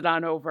pushes it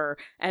on over.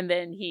 And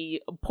then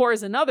he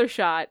pours another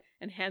shot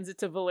and hands it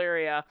to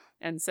Valeria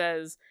and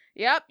says,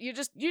 "Yep, you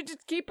just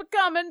keep it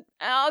coming.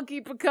 I'll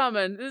keep it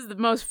coming. This is the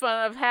most fun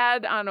I've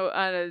had on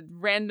a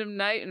random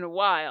night in a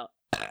while."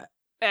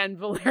 And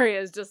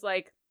Valeria is just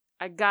like,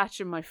 "I got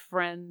you, my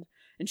friend."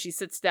 And she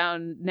sits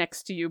down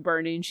next to you,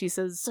 Bernie, and she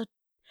says, "So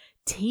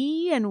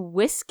tea and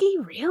whiskey,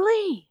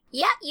 really?"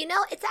 Yeah,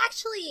 it's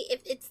actually,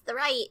 if it's the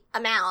right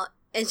amount.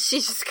 And she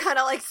just kind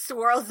of like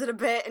swirls it a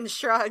bit and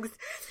shrugs.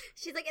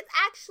 She's like, "It's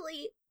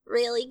actually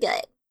really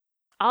good."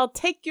 "I'll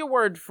take your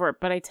word for it,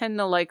 but I tend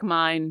to like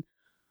mine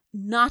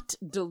not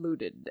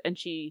diluted." And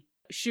she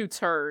shoots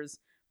hers,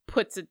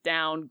 puts it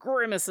down,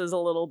 grimaces a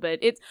little bit.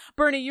 It's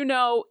Bernie,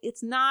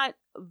 it's not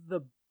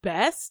the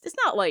best. It's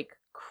not like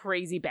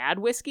crazy bad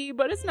whiskey,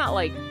 but it's not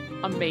like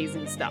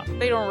amazing stuff.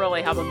 They don't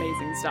really have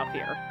amazing stuff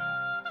here.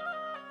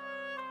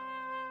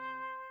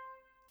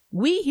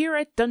 We here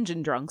at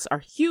Dungeon Drunks are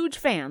huge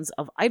fans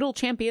of Idle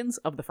Champions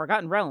of the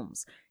Forgotten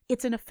Realms.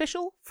 It's an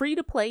official,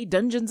 free-to-play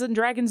Dungeons &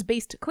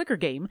 Dragons-based clicker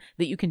game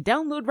that you can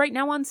download right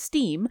now on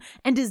Steam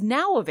and is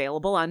now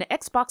available on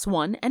Xbox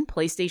One and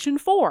PlayStation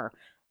 4.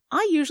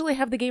 I usually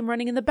have the game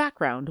running in the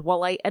background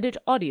while I edit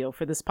audio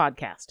for this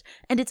podcast,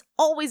 and it's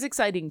always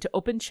exciting to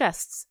open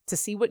chests to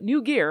see what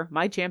new gear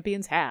my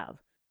champions have.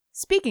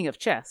 Speaking of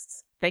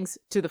chests, thanks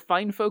to the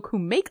fine folk who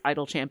make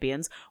Idle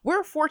Champions,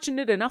 we're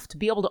fortunate enough to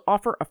be able to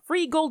offer a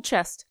free gold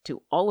chest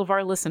to all of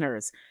our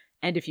listeners.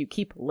 And if you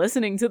keep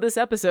listening to this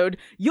episode,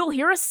 you'll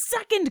hear a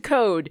second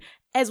code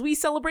as we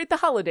celebrate the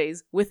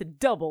holidays with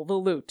double the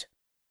loot.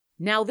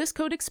 Now, this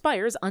code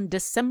expires on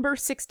December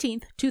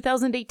 16th,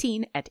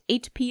 2018 at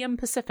 8 p.m.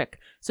 Pacific,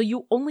 so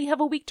you only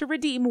have a week to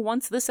redeem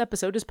once this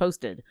episode is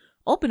posted.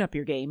 Open up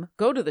your game,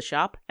 go to the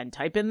shop, and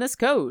type in this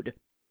code.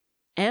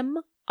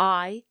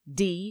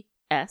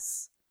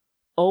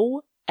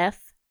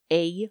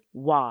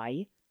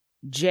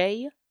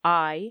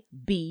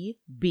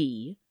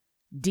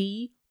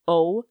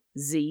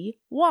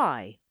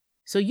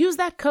 So use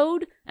that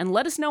code and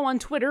let us know on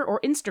Twitter or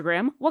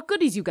Instagram what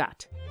goodies you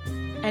got.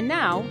 And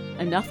now,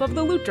 enough of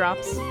the loot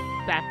drops.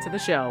 Back to the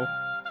show.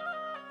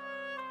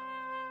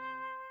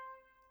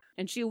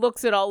 And she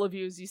looks at all of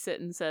you as you sit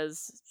and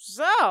says,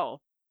 "So,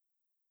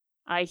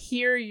 I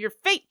hear you're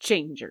fate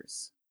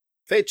changers."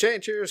 Fate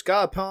changers,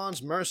 god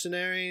pawns,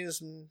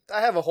 mercenaries.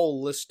 I have a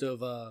whole list of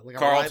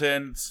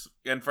Carltons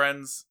and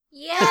friends.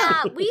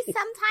 Yeah, we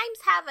sometimes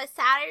have a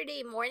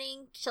Saturday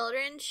morning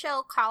children's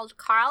show called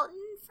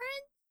Carlton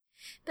Friends.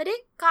 But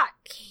it got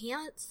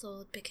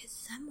canceled because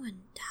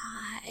someone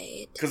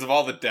died. Because of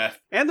all the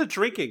death. And the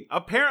drinking.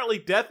 Apparently,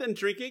 death and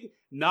drinking,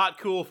 not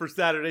cool for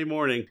Saturday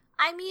morning.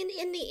 I mean,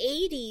 in the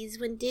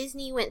 80s, when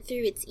Disney went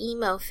through its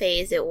emo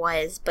phase, it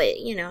was, but,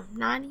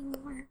 not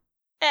anymore.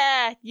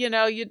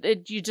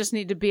 You just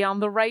need to be on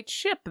the right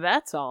ship,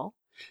 that's all.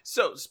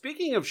 So,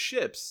 speaking of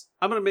ships,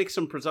 I'm going to make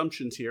some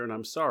presumptions here, and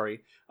I'm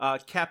sorry.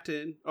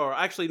 Captain, or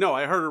actually, no,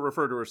 I heard her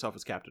refer to herself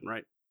as Captain,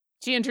 right?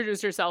 She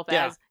introduced herself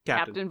as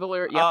Captain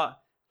Valyria. Yep.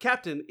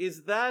 Captain,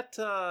 is that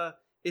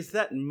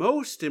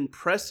most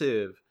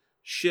impressive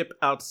ship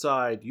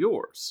outside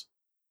yours?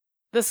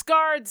 The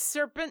Scarred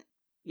Serpent?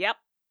 Yep,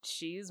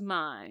 she's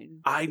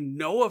mine. I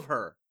know of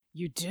her.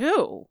 You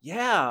do?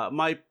 Yeah,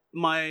 my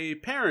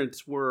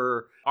parents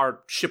are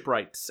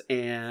shipwrights,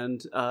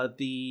 and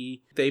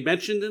they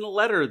mentioned in a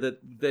letter that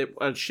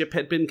a ship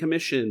had been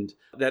commissioned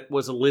that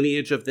was a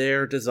lineage of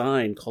their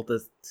design called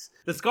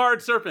the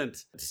Scarred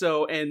Serpent.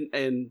 So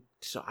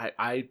so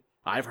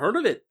I've heard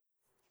of it.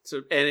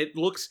 So and it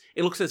looks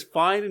as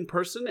fine in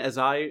person as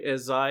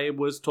I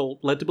was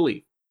led to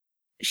believe.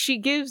 She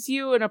gives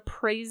you an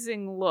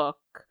appraising look,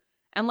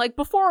 and like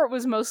before, it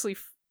was mostly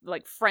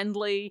like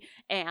friendly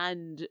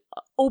and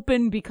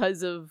open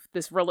because of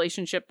this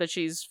relationship that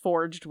she's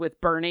forged with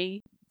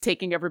Bernie,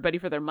 taking everybody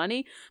for their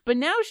money. But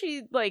now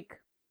she like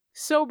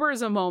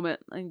sobers a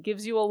moment and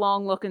gives you a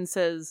long look and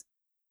says,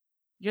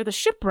 "You're the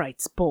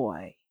shipwrights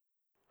boy."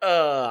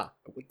 I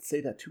wouldn't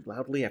say that too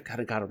loudly. I've kind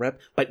of got a rep,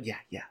 but yeah,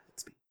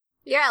 that's me.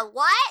 You're a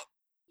what?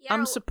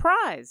 I'm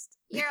surprised.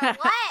 You're a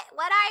what?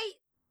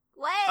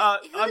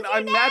 What?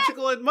 I'm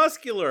magical and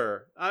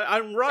muscular.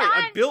 I'm right.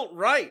 I'm built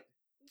right.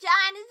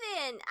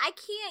 Jonathan, I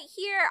can't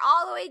hear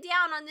all the way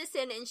down on this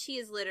end, and she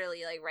is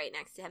literally like right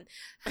next to him.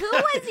 Who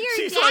was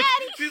your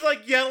daddy? She's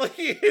like yelling.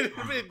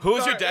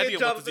 Who's your daddy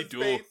and what does he do?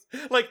 Face.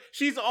 Like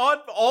she's on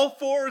all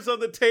fours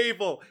on the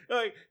table.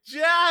 Like,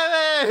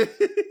 Jonathan!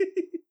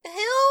 Who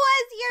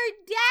was your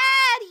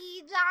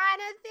daddy,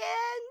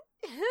 Jonathan?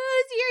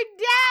 Who's your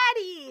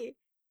daddy?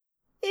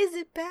 Is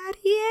it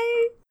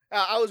Battier?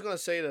 I was gonna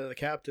say to the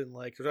captain,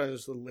 like,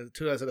 just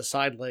two guys at a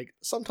side, like,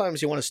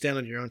 sometimes you want to stand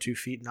on your own 2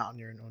 feet, not on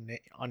your own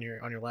on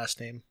your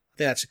last name. I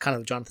think that's kind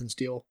of Jonathan's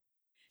deal.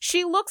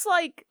 She looks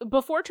like,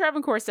 before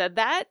Travancore said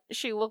that,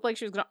 she looked like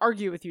she was going to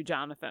argue with you,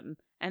 Jonathan.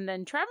 And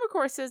then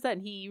Travancore says that,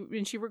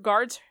 and she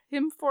regards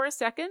him for a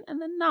second,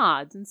 and then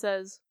nods and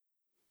says,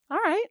 "All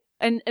right,"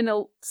 and in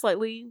a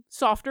slightly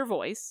softer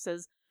voice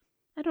says,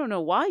 "I don't know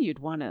why you'd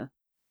want to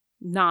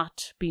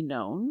not be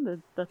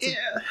known. That's a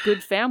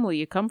good family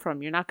you come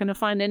from. You're not going to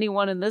find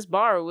anyone in this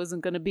bar who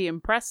isn't going to be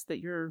impressed that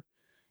you're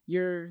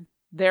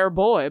their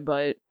boy."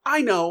 But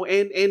I know,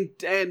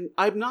 and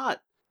I'm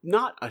not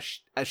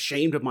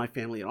ashamed of my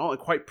family at all. I'm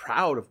quite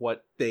proud of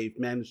what they've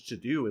managed to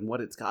do and what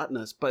it's gotten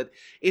us. But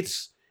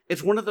it's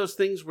one of those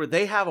things where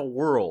they have a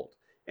world,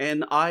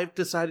 and I've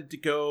decided to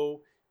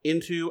go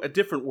into a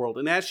different world.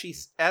 And as he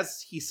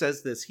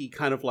says this, he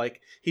kind of like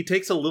he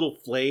takes a little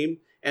flame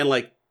and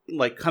like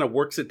kind of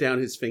works it down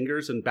his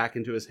fingers and back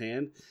into his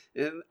hand.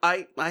 And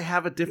I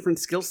have a different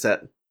skill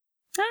set.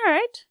 All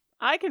right.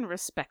 I can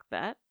respect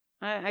that.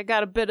 I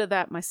got a bit of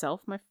that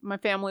myself. My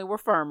family were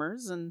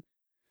farmers, and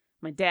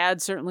my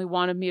dad certainly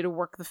wanted me to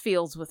work the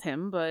fields with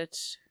him. But,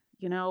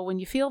 when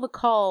you feel the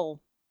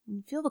call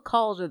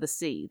to the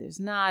sea, there's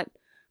not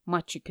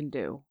much you can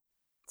do,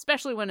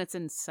 especially when it's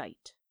in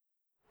sight.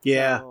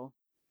 Yeah. So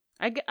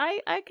I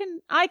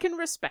can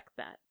respect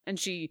that. And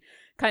she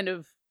kind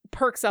of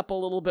perks up a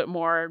little bit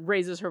more,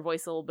 raises her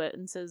voice a little bit,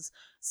 and says,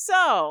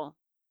 "So,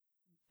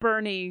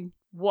 Bernie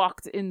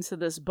walked into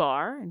this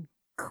bar and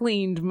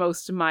cleaned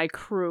most of my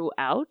crew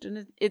out,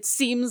 and it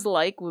seems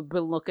like we've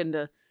been looking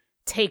to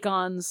take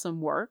on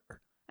some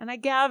work, and I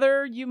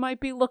gather you might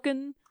be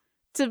looking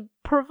to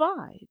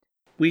provide."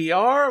 We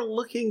are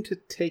looking to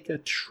take a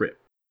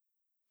trip.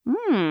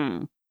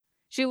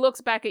 She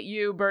looks back at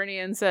you, Bernie,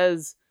 and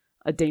says,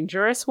 "A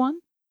dangerous one?"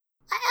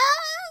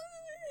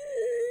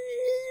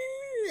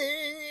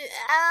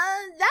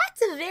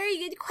 That's a very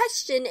good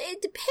question.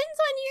 It depends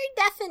on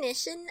your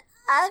definition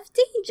of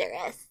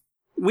dangerous.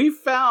 We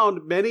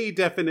found many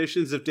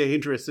definitions of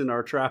dangerous in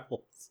our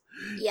travels.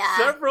 Yeah.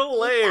 Several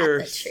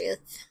layers. That's the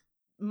truth.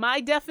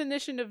 My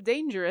definition of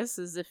dangerous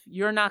is if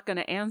you're not going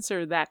to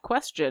answer that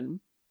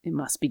question, it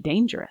must be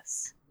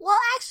dangerous. Well,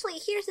 actually,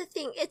 here's the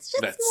thing. It's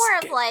just more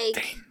of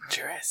like...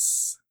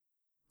 dangerous.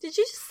 Did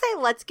you just say,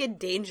 let's get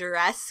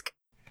dangerous?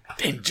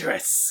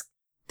 Dangerous.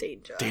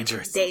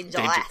 Dangerous.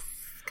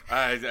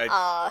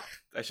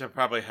 I should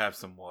probably have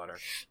some water.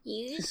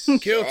 You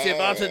should. Guilty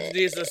Martin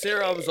needs the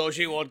serum so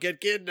she won't get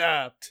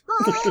kidnapped.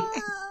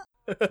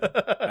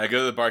 I go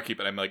to the barkeep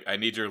and I'm like, "I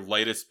need your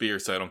lightest beer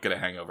so I don't get a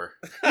hangover."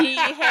 He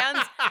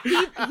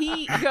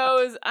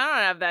goes, "I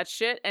don't have that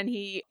shit," and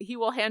he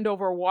will hand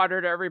over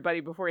water to everybody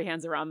before he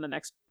hands around the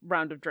next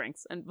round of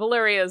drinks. And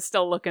Valyria is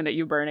still looking at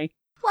you, Bernie.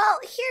 Well,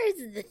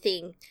 here's the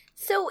thing.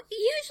 So,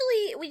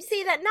 usually we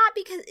say that not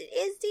because it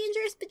is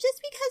dangerous, but just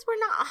because we're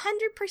not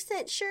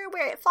 100% sure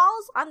where it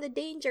falls on the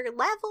danger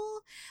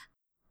level.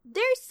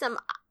 There's some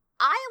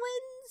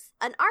islands,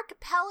 an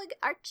archipelago,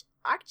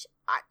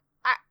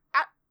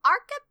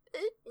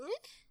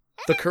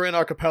 The Corinne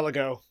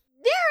Archipelago.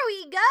 There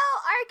we go,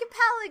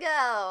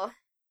 archipelago.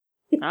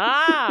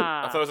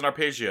 Ah. I thought it was an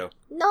arpeggio.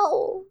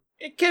 No.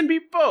 It can be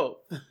both.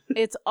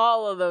 It's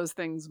all of those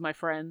things, my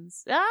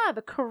friends.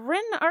 The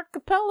Corinne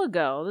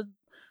Archipelago. A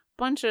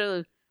bunch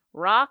of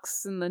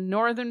rocks in the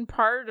northern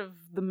part of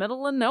the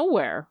middle of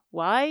nowhere.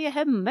 Why are you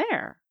heading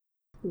there?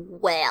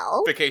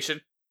 Well.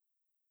 Vacation.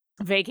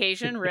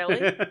 Vacation,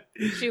 really?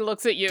 She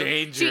looks at you.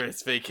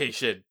 Dangerous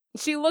vacation.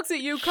 She looks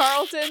at you,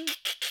 Carlton,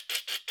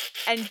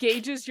 and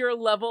gauges your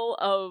level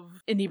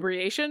of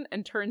inebriation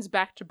and turns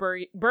back to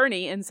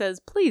Bernie and says,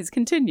 please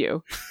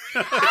continue.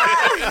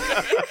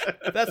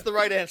 That's the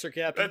right answer,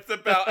 Captain.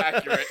 That's about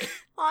accurate.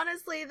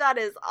 Honestly, that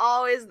is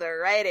always the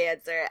right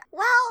answer.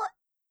 Well,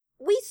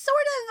 we sort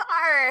of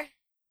are...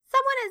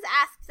 Someone has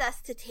asked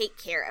us to take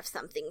care of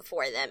something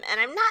for them, and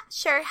I'm not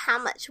sure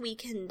how much we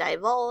can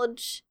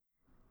divulge.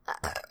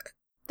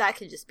 That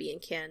could just be in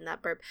canon,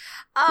 that burp.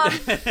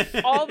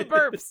 All the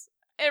burps.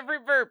 Every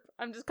burp.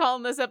 I'm just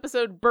calling this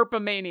episode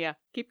Burpomania.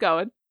 Keep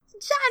going.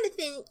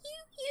 Jonathan,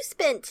 you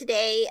spent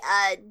today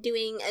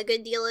doing a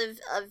good deal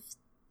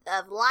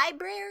of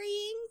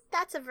librarying.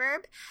 That's a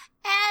verb.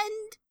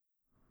 And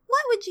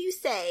what would you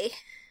say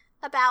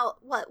about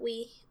what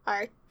we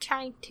are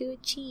trying to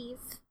achieve?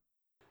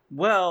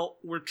 Well,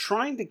 we're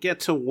trying to get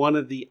to one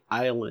of the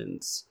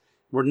islands.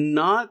 We're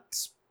not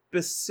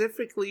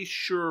specifically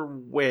sure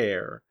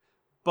where,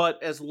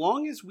 but as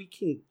long as we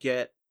can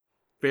get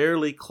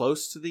fairly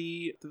close to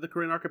the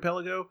Corinne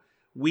Archipelago,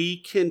 we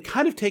can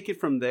kind of take it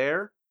from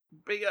there.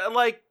 But,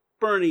 like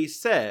Bernie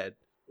said,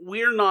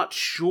 we're not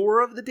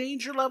sure of the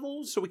danger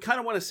level, so we kind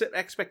of want to set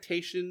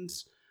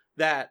expectations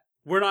that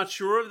we're not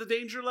sure of the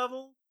danger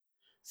level.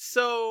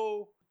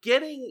 So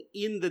getting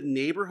in the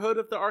neighborhood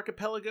of the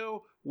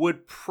archipelago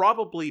would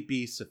probably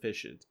be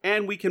sufficient,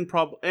 and we can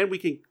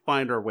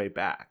find our way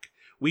back.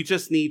 We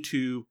just need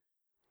to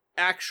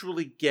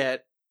actually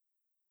get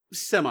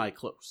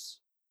semi-close.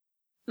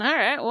 All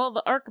right, well,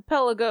 the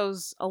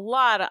archipelago's a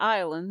lot of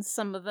islands.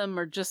 Some of them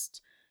are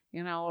just,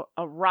 a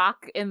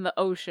rock in the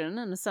ocean,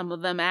 and some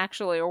of them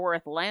actually are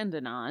worth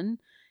landing on.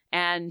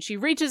 And she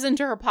reaches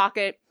into her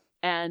pocket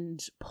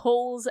and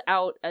pulls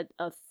out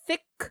a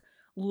thick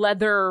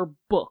leather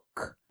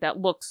book that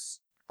looks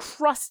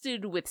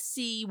crusted with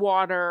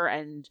seawater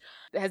and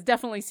has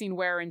definitely seen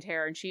wear and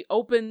tear. And she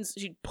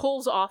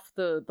pulls off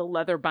the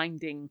leather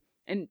binding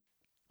and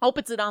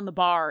opens it on the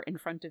bar in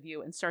front of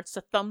you and starts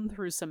to thumb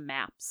through some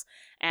maps.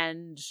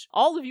 And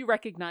all of you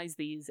recognize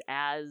these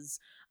as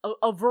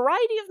a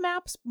variety of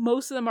maps.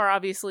 Most of them are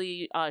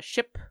obviously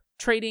ship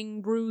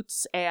trading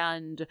routes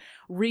and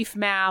reef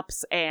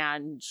maps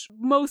and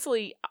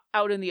mostly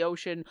out in the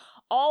ocean,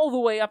 all the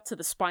way up to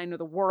the spine of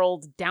the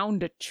world, down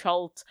to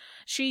Chult.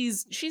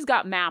 She's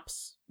got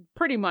maps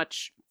pretty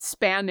much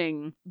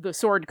spanning the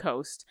Sword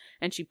Coast,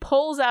 and she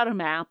pulls out a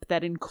map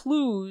that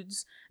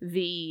includes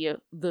the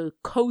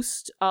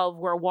coast of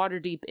where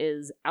Waterdeep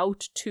is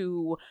out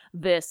to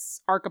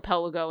this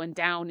archipelago and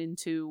down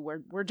into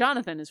where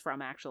Jonathan is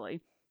from,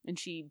 actually. And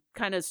she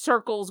kind of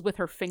circles with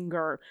her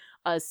finger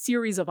a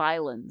series of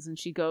islands, and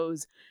she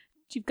goes,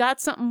 "You've got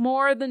something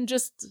more than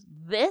just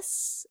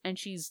this?" And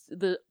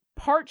the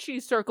part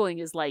she's circling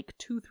is like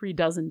 2-3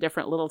 dozen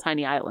different little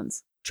tiny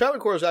islands.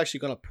 Travancore is actually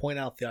going to point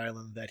out the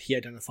island that he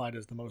identified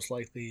as the most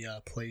likely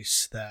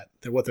place that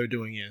what they're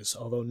doing is,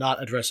 although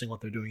not addressing what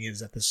they're doing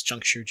is at this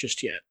juncture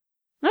just yet.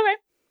 Okay.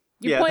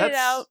 You point it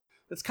out.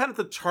 That's kind of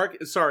the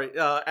target. Sorry,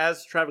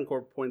 as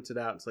Travancore pointed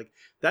out, it's like,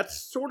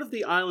 that's sort of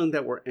the island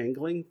that we're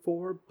angling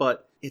for,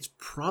 but it's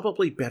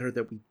probably better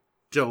that we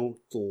don't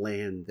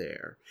land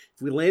there.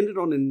 If we landed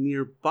on a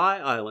nearby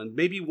island,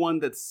 maybe one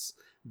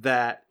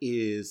that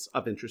is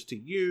of interest to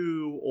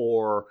you,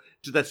 or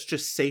that's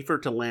just safer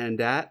to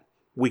land at,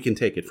 we can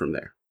take it from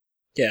there.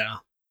 Yeah.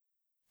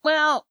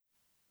 Well,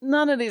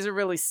 none of these are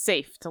really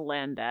safe to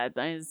land at.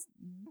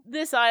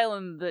 This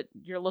island that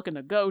you're looking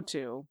to go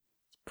to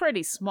is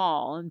pretty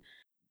small, and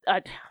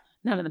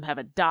none of them have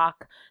a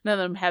dock. None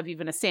of them have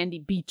even a sandy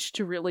beach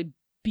to really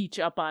beach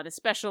up on,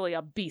 especially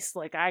a beast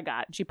like I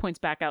got. She points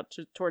back out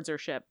towards her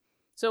ship.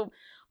 So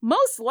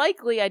most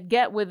likely I'd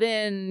get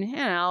within,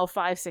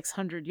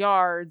 500-600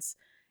 yards,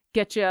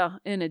 get you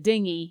in a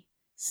dinghy,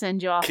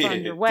 send you off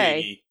on your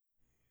way.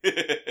 Is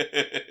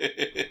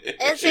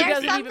she there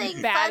doesn't something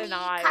even bat funny, an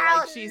eye. Carlton?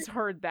 Like, she's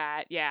heard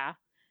that, yeah.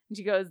 And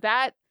she goes,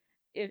 "That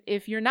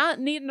if you're not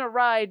needing a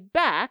ride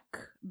back,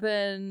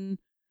 then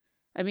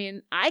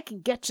I can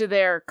get you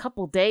there a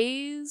couple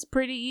days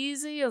pretty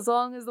easy, as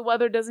long as the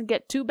weather doesn't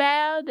get too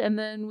bad, and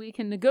then we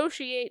can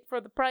negotiate for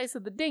the price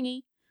of the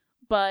dinghy.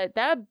 But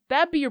that'd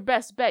be your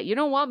best bet. You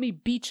don't want me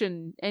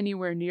beaching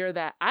anywhere near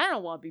that. I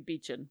don't want to be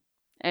beaching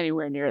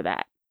anywhere near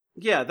that."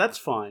 Yeah, that's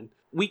fine.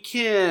 We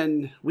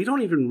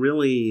don't even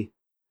really...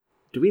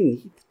 Do we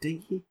need the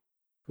dinghy?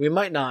 We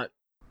might not.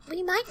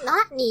 We might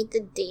not need the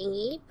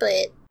dinghy,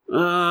 but...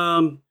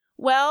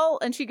 Well,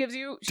 and she gives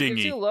you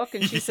a look,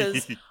 and she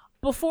says,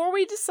 before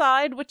we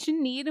decide what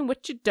you need and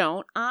what you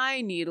don't,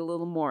 I need a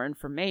little more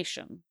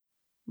information.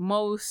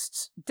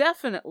 Most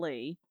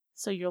definitely,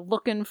 so you're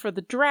looking for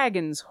the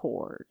dragon's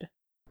hoard.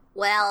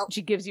 Well,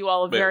 She gives you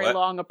all a very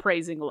long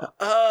appraising look.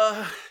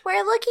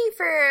 we're looking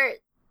for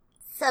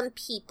some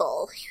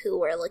people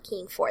who are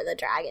looking for the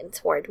dragon's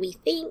hoard, we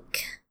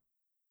think.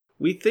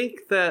 We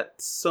think that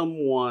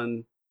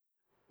someone,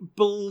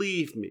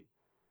 believe me,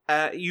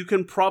 you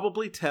can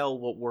probably tell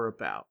what we're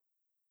about.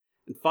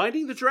 And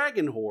finding the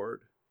dragon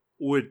hoard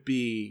would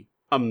be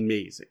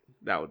amazing.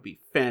 That would be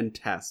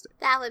fantastic.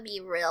 That would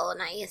be real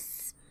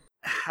nice.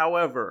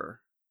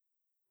 However,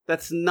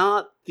 that's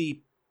not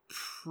the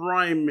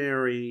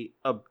primary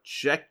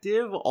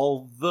objective,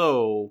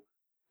 although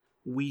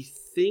we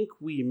think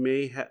we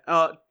may have...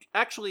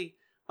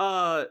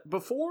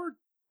 before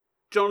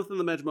Jonathan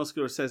the Mad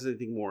Muscular says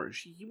anything more,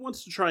 he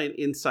wants to try and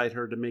incite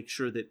her to make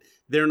sure that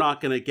they're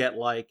not going to get,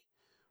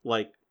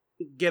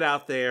 get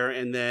out there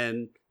and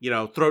then,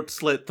 throat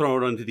slit,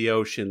 throw it into the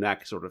ocean,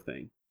 that sort of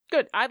thing.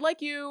 Good. I'd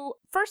like you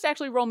first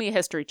actually roll me a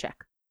history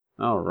check.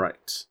 All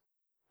right.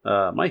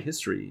 My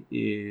history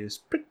is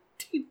pretty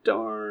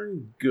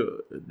darn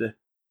good.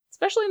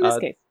 Especially in this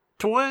case.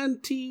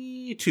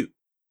 22.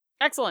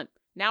 Excellent.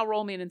 Now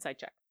roll me an insight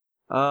check.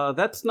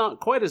 That's not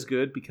quite as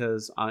good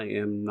because I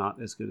am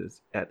not as good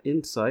at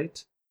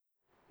insight.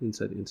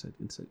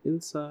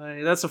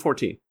 Insight. That's a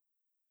 14.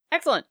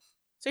 Excellent.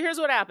 So here's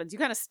what happens. You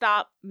kind of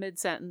stop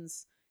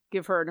mid-sentence,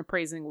 give her an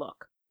appraising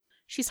look.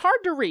 She's hard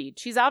to read.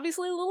 She's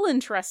obviously a little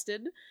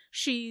interested.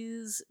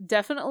 She's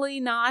definitely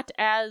not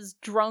as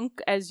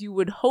drunk as you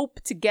would hope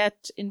to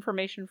get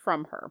information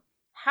from her.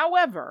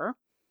 However,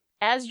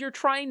 as you're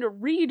trying to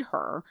read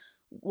her,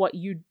 what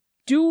you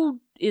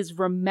do is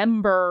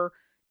remember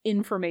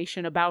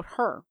information about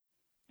her.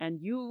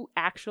 And you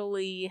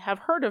actually have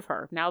heard of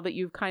her now that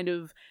you've kind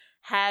of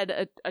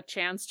had a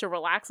chance to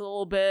relax a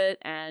little bit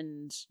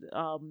and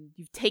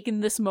you've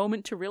taken this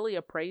moment to really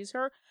appraise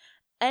her.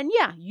 And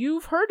yeah,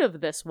 you've heard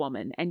of this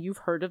woman and you've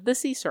heard of the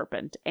sea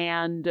serpent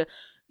and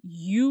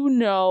you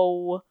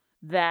know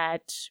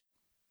that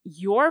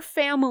your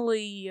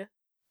family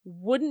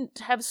wouldn't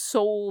have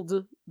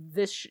sold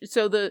this.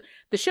 So the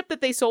ship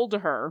that they sold to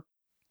her,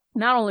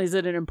 not only is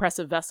it an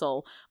impressive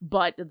vessel,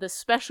 but the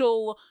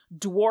special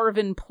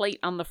dwarven plate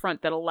on the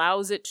front that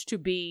allows it to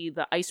be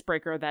the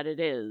icebreaker that it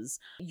is.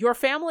 Your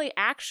family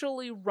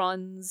actually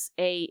runs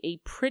a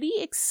pretty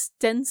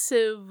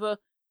extensive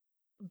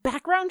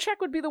background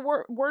check would be the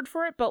word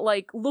for it, but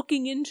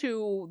looking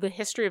into the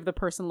history of the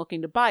person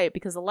looking to buy it,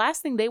 because the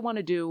last thing they want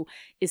to do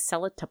is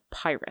sell it to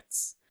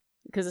pirates.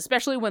 Because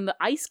especially when the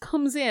ice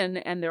comes in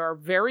and there are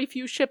very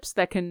few ships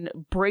that can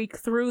break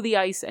through the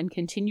ice and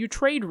continue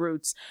trade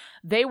routes,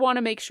 they want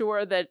to make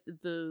sure that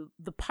the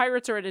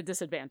pirates are at a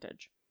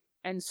disadvantage.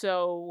 And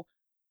so,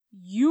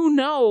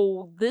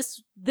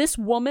 this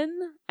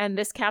woman and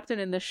this captain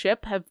in the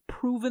ship have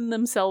proven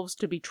themselves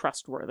to be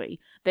trustworthy.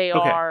 They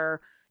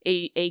are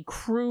a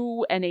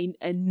crew and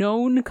a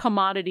known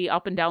commodity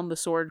up and down the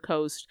Sword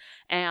Coast,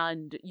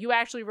 and you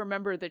actually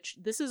remember that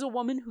this is a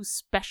woman who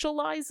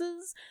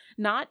specializes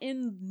not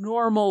in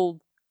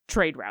normal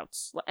trade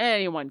routes.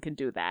 Anyone can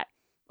do that,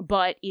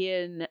 but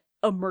in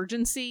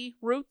emergency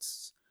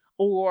routes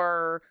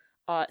or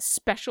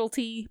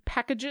specialty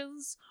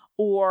packages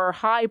or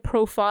high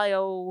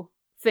profile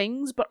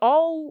things, but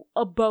all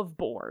above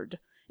board.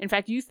 In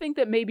fact, you think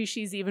that maybe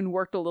she's even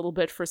worked a little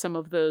bit for some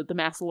of the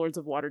Master Lords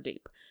of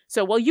Waterdeep.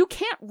 So while you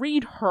can't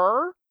read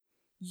her,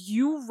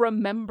 you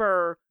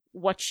remember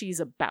what she's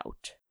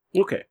about.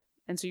 Okay.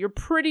 And so you're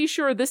pretty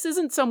sure this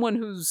isn't someone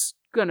who's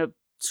gonna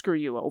screw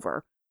you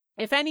over.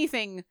 If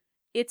anything,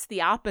 it's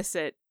the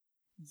opposite.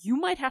 You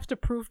might have to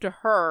prove to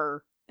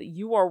her that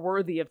you are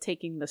worthy of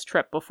taking this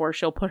trip before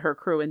she'll put her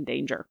crew in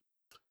danger.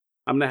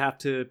 I'm gonna have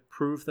to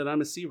prove that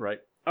I'm a shipwright.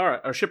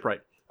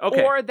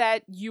 Okay. Or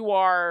that you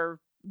are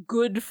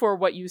good for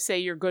what you say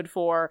you're good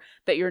for,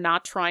 that you're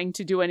not trying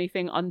to do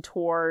anything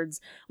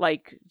untowards.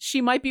 She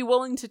might be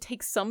willing to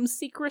take some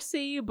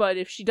secrecy, but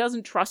if she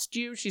doesn't trust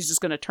you, she's just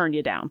going to turn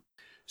you down.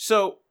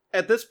 So,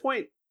 at this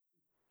point,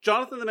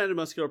 Jonathan the Mad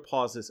Muscular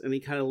pauses, and he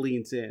kind of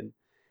leans in,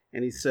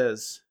 and he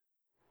says,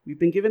 "We've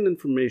been given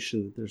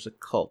information that there's a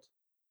cult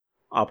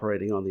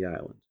operating on the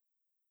island.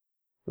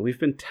 And we've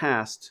been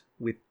tasked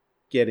with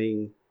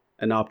getting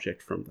an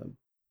object from them.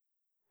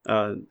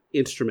 An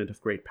instrument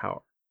of great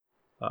power.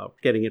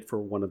 Getting it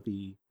for one of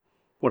the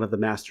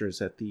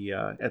masters at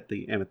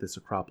the Amethyst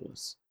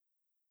Acropolis.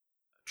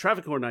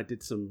 Travancore and I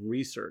did some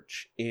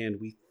research,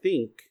 and we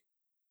think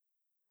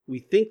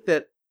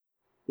that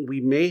we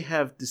may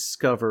have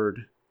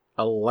discovered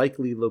a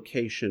likely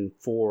location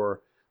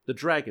for the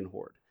Dragon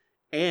Hoard.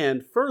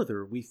 And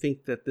further, we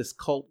think that this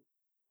cult,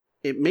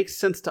 it makes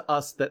sense to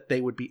us that they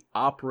would be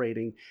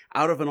operating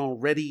out of an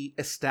already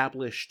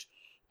established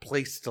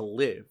place to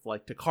live.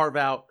 To carve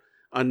out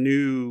a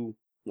new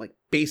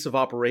base of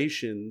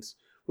operations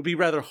would be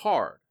rather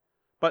hard.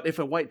 But if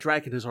a white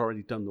dragon has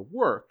already done the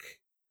work,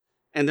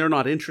 and they're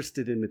not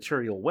interested in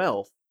material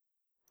wealth,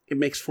 it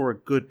makes for a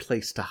good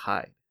place to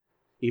hide.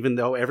 Even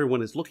though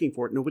everyone is looking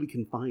for it, nobody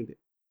can find it.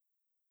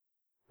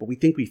 But we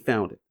think we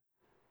found it.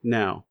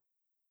 Now,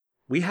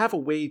 we have a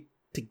way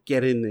to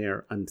get in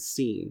there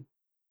unseen.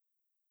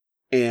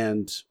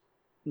 And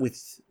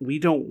we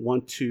don't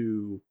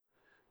know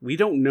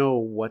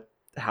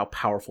how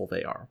powerful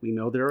they are. We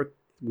know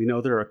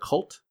they're a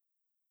cult.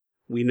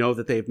 We know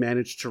that they've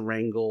managed to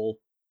wrangle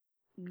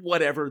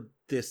whatever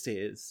this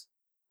is.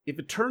 If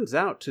it turns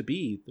out to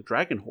be the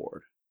Dragon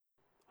Horde,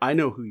 I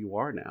know who you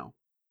are now.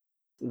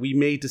 We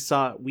may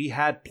decide, we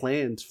had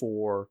plans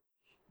for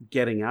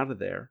getting out of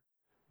there,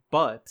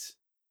 but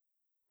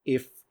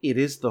if it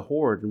is the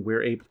Horde and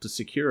we're able to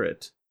secure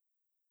it,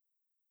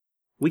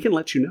 we can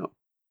let you know.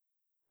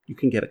 You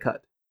can get a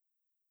cut.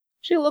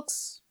 She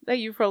looks at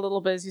you for a little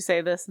bit as you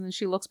say this, and then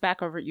she looks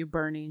back over at you,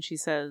 Bernie, and she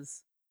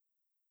says,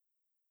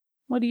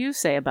 "What do you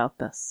say about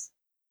this?"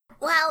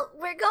 Well,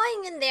 we're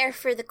going in there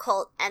for the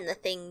cult and the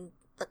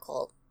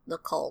cult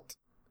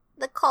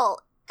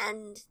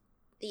and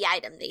the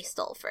item they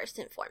stole first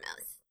and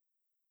foremost.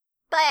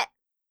 But,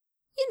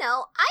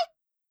 I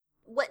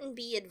wouldn't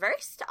be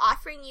adverse to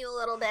offering you a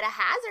little bit of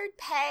hazard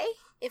pay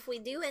if we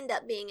do end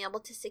up being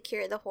able to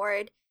secure the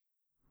Horde.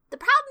 The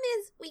problem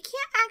is, we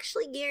can't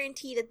actually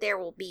guarantee that there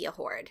will be a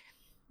Horde.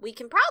 We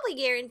can probably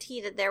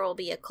guarantee that there will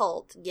be a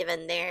cult,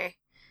 given their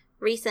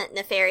recent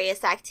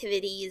nefarious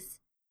activities.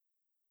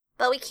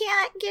 But we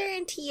can't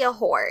guarantee a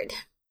Horde.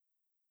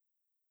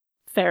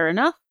 Fair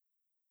enough.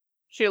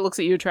 She looks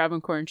at you,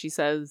 Travancore, and she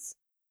says,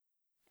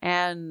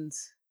 "And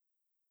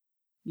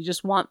you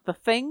just want the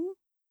thing?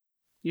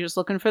 You're just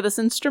looking for this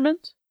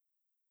instrument?"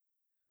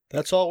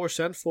 That's all we're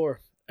sent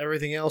for.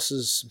 Everything else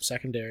is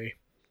secondary,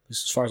 at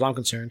least as far as I'm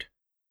concerned.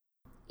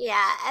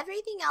 Yeah,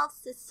 everything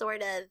else is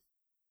sort of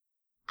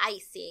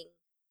icing.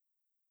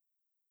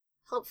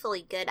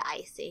 Hopefully good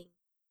icing.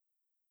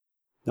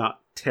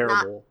 Not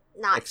terrible.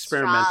 Not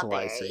experimental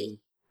strawberry. icing.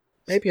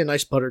 Maybe a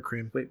nice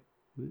buttercream. Wait.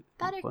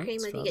 Buttercream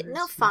would be good.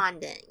 No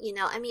fondant,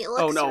 I mean, it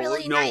looks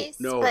really nice,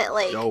 no, but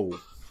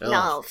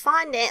no,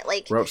 fondant,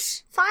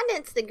 gross.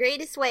 Fondant's the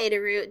greatest way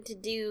to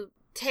do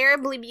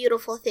terribly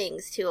beautiful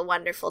things to a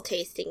wonderful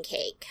tasting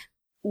cake.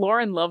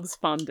 Lauren loves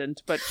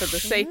fondant, but for the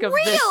sake of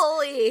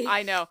really?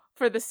 I know.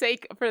 For the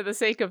sake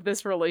of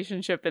this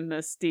relationship in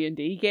this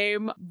D&D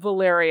game,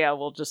 Valeria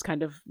will just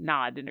kind of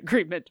nod in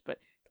agreement, but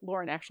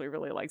Lauren actually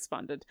really likes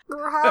fondant.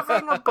 We're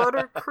having a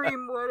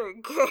buttercream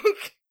wedding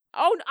cake.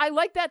 Oh, I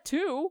like that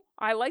too.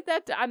 I like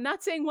that. I'm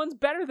not saying one's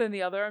better than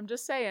the other. I'm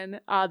just saying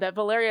that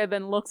Valeria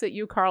then looks at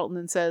you, Carlton,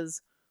 and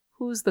says,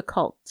 "Who's the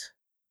cult?"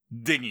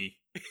 Dingy.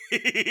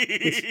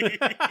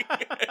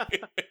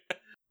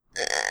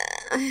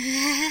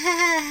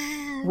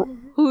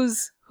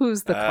 Who's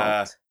the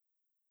cult?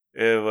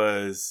 It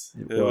was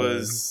a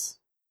cult.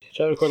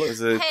 It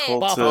was a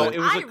cult.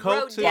 I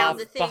wrote down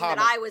the thing that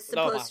I was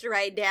supposed to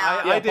write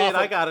down. I did.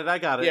 I got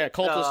it. Yeah,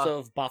 cultist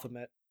of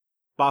Baphomet.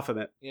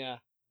 Baphomet. Yeah.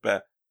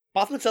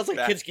 Baphomet sounds like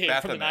a kid's game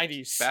from the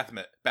 90s.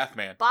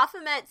 Bathman.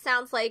 Baphomet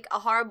sounds like a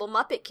horrible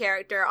Muppet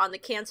character on the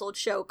canceled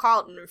show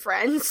Carlton and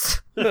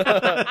Friends.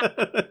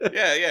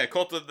 Yeah,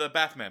 Cult of the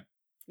Bathman.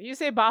 You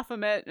say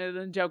Baphomet and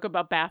then joke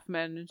about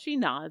Bathman, and she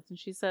nods and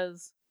she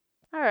says,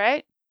 "All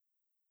right.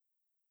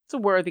 It's a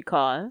worthy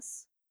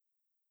cause.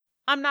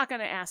 I'm not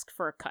going to ask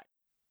for a cut.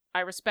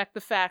 I respect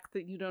the fact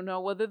that you don't know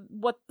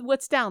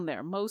what's down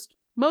there.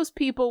 Most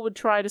people would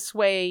try to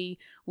sway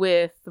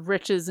with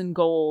riches and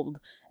gold,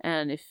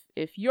 and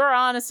if you're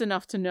honest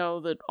enough to know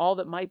that all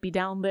that might be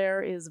down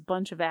there is a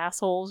bunch of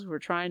assholes who are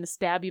trying to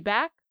stab you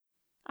back,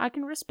 I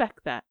can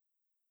respect that.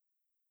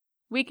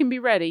 We can be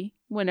ready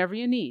whenever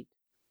you need.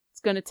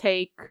 It's going to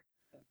take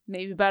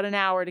maybe about an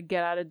hour to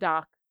get out of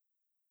dock.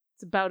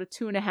 It's about a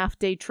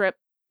 2.5-day trip.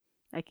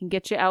 I can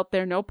get you out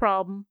there, no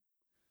problem.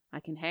 I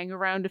can hang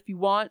around if you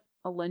want.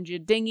 I'll lend you a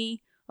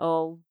dinghy.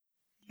 I'll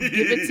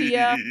give it to you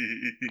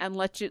and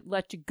let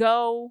you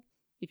go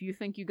if you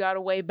think you got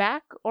a way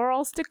back, or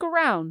I'll stick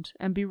around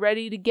and be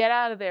ready to get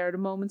out of there at a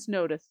moment's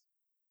notice.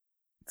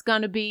 It's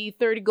going to be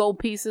 30 gold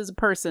pieces a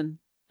person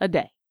a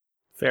day."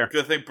 Fair.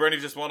 Good thing Bernie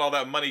just won all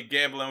that money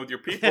gambling with your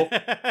people.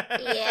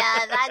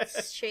 Yeah,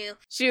 that's true.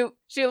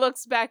 She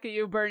looks back at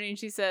you, Bernie, and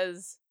she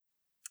says,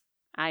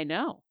 "I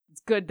know.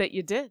 It's good that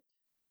you did.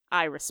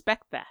 I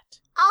respect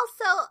that."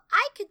 Also,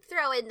 I could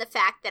throw in the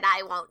fact that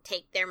I won't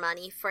take their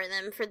money for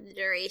them for the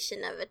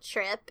duration of a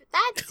trip.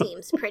 That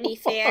seems pretty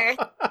fair.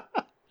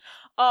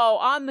 Oh,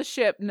 on the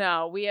ship,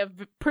 no. We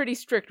have pretty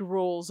strict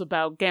rules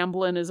about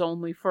gambling is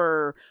only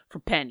for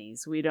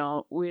pennies. We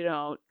don't,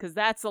 because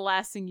that's the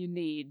last thing you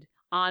need.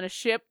 On a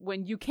ship,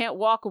 when you can't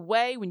walk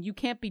away, when you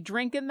can't be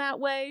drinking that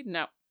way,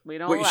 no, we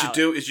don't. What you should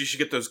do is you should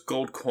get those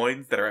gold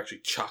coins that are actually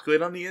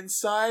chocolate on the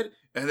inside,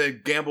 and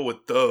then gamble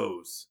with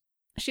those.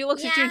 She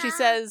looks at you and she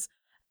says,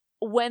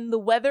 "When the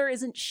weather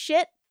isn't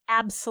shit,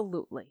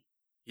 absolutely."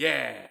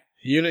 Yeah.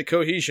 Unit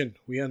cohesion,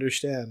 we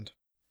understand.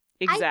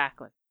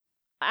 Exactly.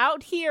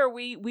 Out here,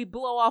 we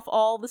blow off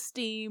all the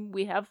steam.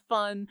 We have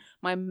fun.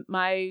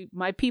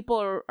 My people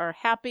are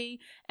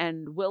happy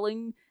and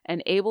willing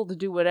and able to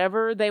do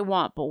whatever they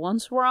want. But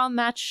once we're on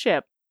that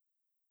ship,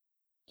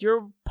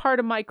 You're part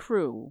of my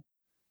crew,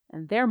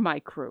 and they're my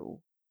crew.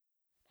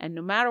 And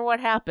no matter what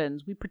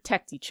happens, we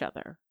protect each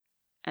other.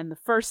 And the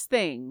first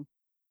thing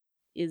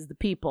is the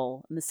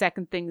people, and the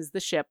second thing is the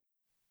ship,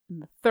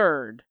 and the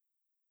third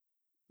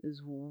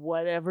is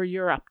whatever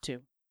you're up to.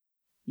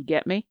 You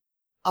get me?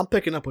 I'm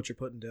picking up what you're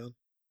putting down.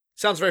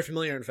 Sounds very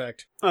familiar, in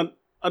fact.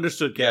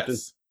 Understood, Captain.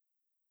 Yes.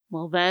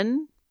 Well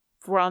then,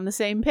 if we're on the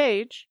same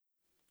page,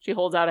 she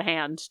holds out a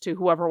hand to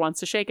whoever wants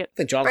to shake it. I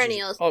think Johnson's...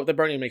 Bernie will- Oh, the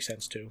Bernie makes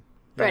sense, too.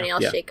 Bernie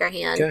will Yeah. shake her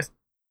hand. Okay.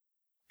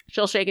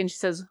 She'll shake and she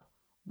says,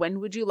 when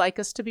would you like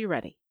us to be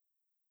ready?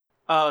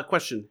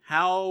 Question: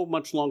 how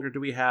much longer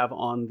do we have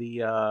on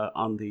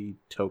the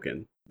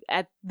token?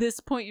 At this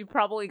point, you've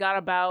probably got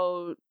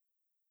about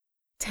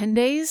 10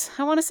 days,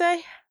 I want to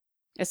say.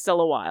 It's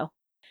still a while.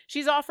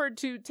 She's offered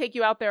to take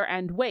you out there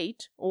and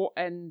wait,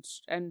 and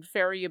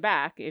ferry you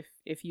back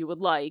if you would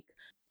like.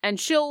 And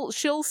she'll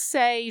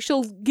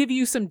give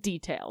you some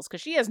details,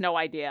 because she has no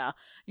idea.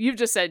 You've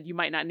just said you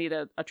might not need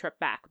a trip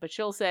back, but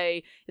she'll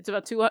say it's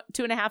about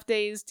 2.5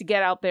 days to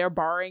get out there,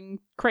 barring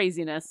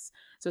craziness.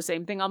 So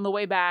same thing on the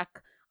way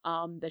back.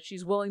 That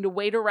she's willing to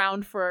wait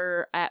around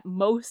for at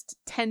most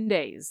 10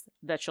 days.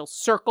 That she'll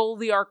circle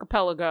the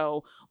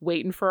archipelago,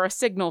 waiting for a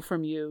signal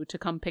from you to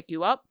come pick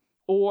you up.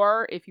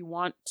 Or if you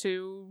want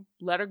to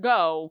let her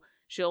go,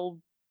 she'll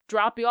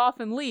drop you off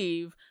and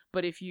leave.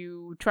 But if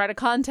you try to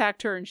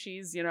contact her and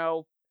she's,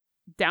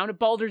 down at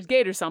Baldur's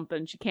Gate or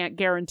something, she can't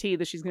guarantee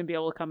that she's going to be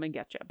able to come and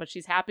get you. But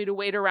she's happy to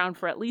wait around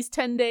for at least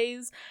 10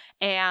 days.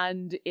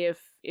 And if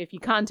you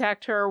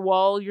contact her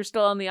while you're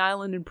still on the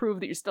island and prove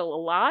that you're still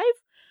alive,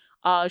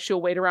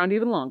 she'll wait around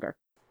even longer.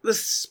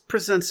 This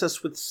presents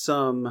us with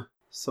some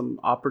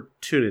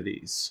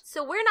opportunities.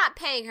 So we're not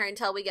paying her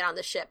until we get on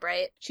the ship,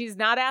 right? She's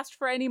not asked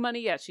for any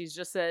money yet. She's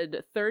just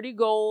said 30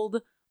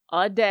 gold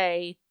a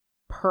day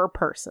per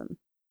person.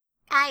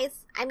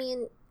 Guys, I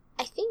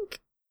think,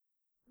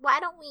 why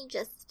don't we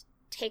just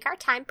take our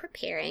time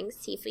preparing,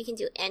 see if we can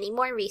do any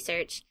more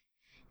research,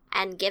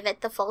 and give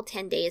it the full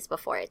 10 days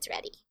before it's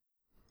ready.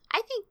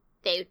 I think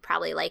they would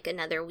probably like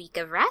another week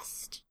of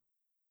rest.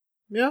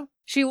 Yeah.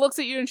 She looks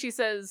at you and she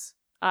says,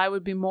 I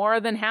would be more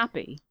than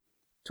happy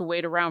to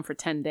wait around for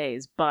 10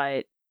 days,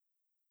 but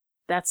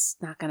that's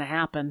not going to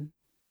happen.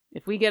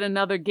 If we get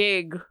another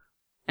gig,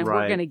 and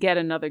we're going to get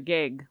another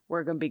gig,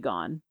 we're going to be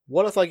gone.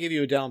 What if I give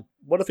you a down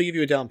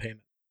payment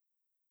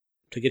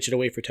to get you to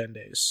wait for 10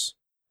 days?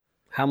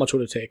 How much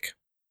would it take?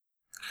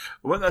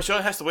 Well, no, she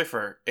only has to wait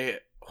for 8.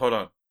 Hold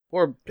on.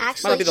 Or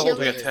Actually, might be the whole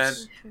We thing. got 10,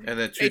 and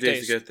then 2 8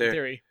 days to get there. in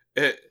theory.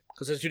 Because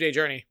Because it's a 2-day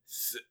journey.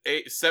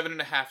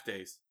 7.5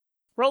 days.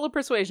 Roll a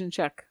persuasion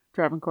check,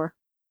 Travancore.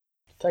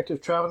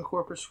 Detective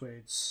Travancore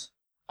persuades.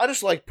 I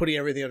just like putting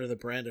everything under the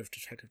brand of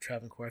Detective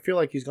Travancore. I feel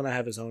like he's going to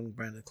have his own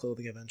brand of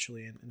clothing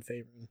eventually in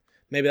favor.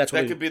 Maybe that's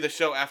what That could be the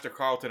show after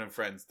Carlton and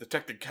Friends.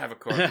 Detective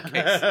Travancore. in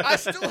case. I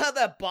still have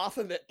that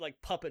Baphomet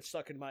puppet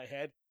stuck in my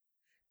head.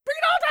 Bring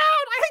it all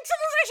down! I hate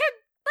civilization!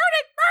 Burn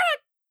it! Burn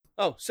it!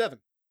 Oh, 7.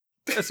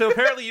 So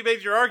apparently you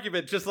made your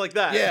argument just like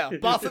that. Yeah,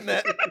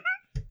 Baphomet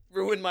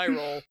ruined my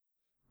role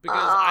because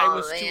Oh, I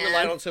was too man.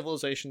 reliant on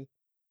civilization.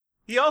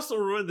 He also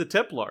ruined the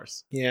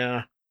Templars.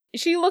 Yeah.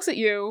 She looks at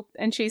you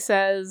and she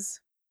says,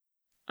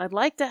 I'd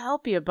like to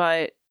help you,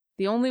 but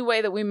the only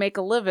way that we make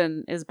a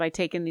living is by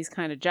taking these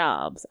kind of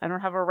jobs. I don't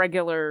have a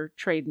regular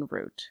trading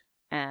route.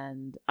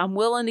 And I'm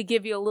willing to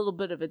give you a little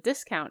bit of a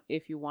discount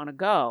if you want to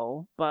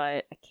go,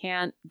 but I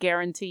can't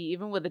guarantee,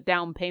 even with a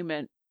down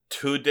payment.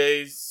 2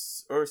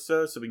 days or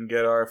so we can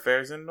get our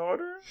affairs in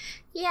order?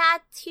 Yeah,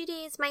 2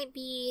 days might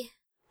be...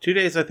 2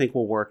 days, I think,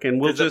 will work,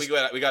 and we'll 'Cause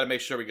just... we got to make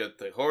sure we get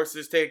the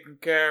horses taken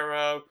care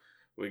of.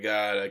 We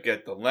got to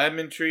get the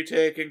lemon tree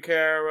taken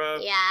care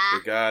of. Yeah.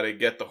 We got to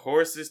get the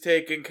horses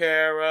taken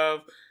care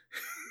of.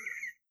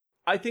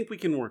 I think we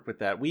can work with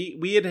that.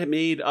 We had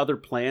made other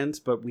plans,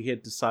 but we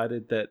had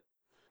decided that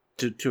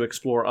to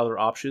explore other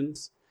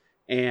options,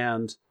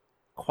 and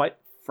quite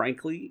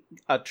frankly,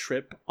 a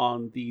trip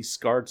on the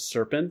Scarred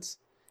Serpent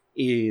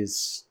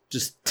is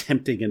just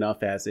tempting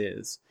enough as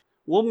is.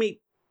 We'll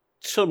meet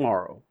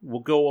tomorrow. We'll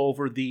go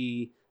over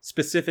the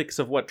specifics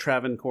of what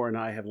Travancore and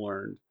I have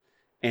learned,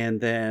 and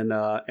then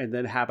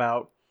how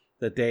about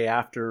the day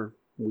after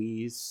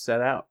we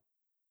set out?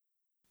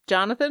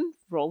 Jonathan,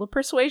 roll a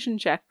persuasion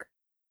check.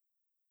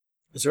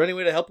 Is there any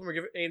way to help him or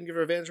give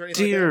her advantage or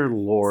anything? Dear like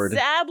Lord,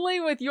 Sadly,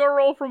 with your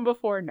roll from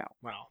before, no. that?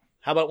 Wow.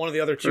 How about one of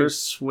the other two?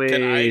 persuade.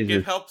 Can I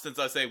give help since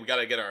I say we got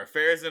to get our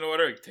affairs in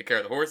order, take care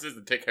of the horses,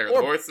 and take care of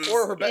the horses?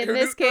 Or her, In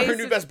this her case-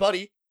 new best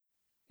buddy.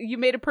 You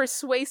made a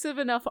persuasive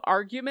enough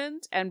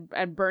argument, and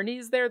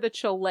Bernie's there that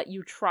she'll let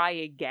you try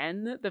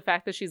again. The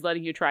fact that she's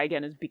letting you try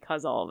again is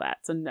because of all that.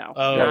 So no,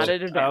 Oh. not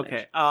at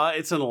advantage. Okay,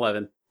 it's an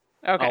 11.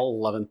 Okay. All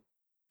 11.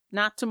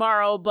 Not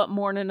tomorrow, but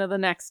morning of the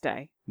next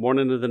day.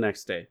 Morning of the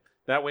next day.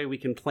 That way we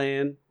can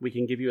plan. We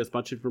can give you as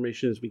much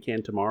information as we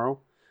can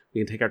tomorrow.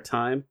 We can take our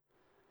time,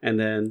 and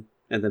then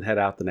head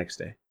out the next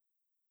day.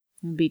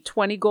 It'd be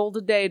 20 gold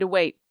a day to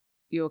wait.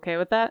 You okay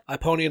with that? I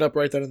pony it up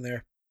right then and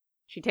there.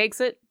 She takes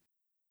it.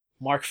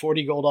 Mark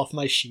 40 gold off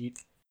my sheet.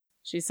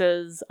 She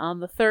says, on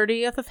the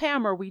 30th of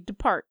Hammer, we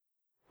depart.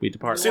 We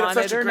depart. See, that's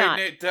such a not.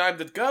 great time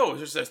to go. It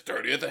just says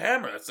 30th of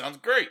Hammer. That sounds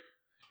great.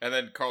 And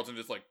then Carlton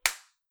just like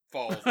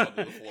falls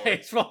onto the floor.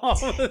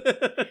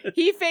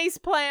 He face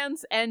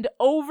plants, and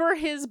over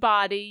his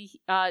body,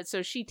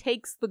 so she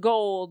takes the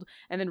gold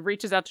and then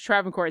reaches out to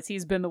Travancore as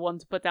he's been the one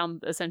to put down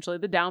essentially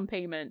the down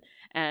payment,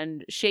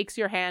 and shakes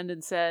your hand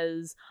and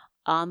says,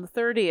 on the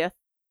 30th,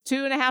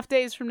 2.5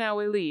 days from now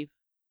we leave.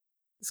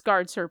 The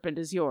Scarred Serpent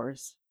is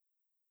yours.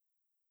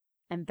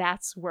 And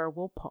that's where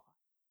we'll pause.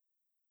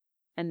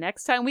 And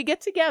next time we get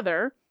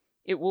together,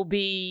 it will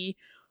be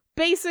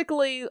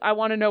basically, I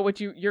want to know what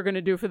you're going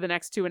to do for the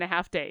next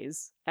 2.5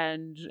 days.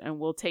 And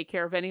we'll take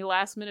care of any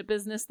last minute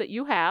business that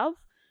you have.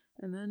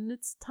 And then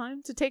it's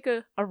time to take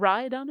a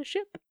ride on a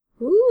ship.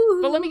 Ooh.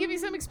 But let me give you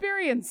some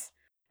experience.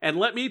 And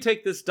let me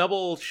take this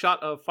double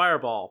shot of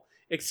Fireball.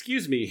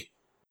 Excuse me.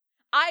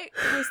 I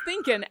was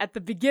thinking at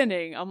the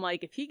beginning, I'm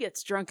like, if he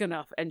gets drunk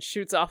enough and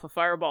shoots off a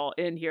fireball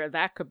in here,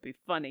 that could be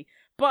funny.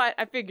 But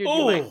I figured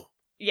you might.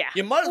 Yeah.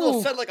 You might as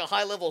well set like a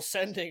high-level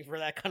sending for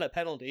that kind of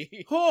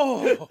penalty.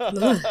 Oh.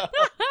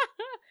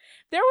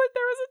 There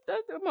was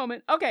a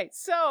moment. Okay,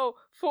 so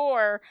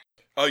for...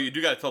 Oh, you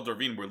do gotta tell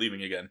Dorveen we're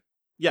leaving again.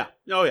 Yeah.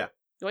 Oh, yeah.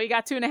 Well, you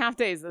got 2.5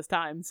 days this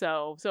time,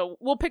 so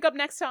we'll pick up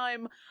next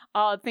time.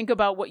 Think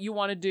about what you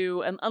want to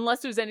do, and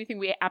unless there's anything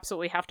we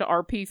absolutely have to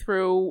RP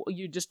through,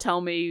 you just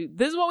tell me,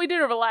 this is what we did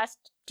over the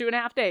last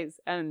 2.5 days,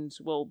 and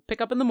we'll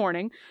pick up in the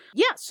morning.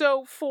 Yeah,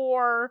 so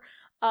for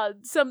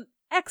some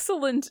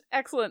excellent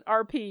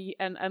RP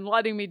and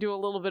letting me do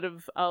a little bit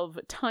of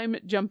time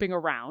jumping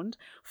around,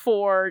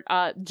 for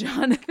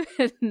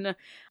Jonathan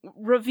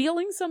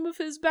revealing some of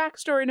his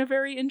backstory in a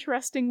very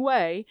interesting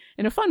way,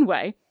 in a fun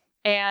way,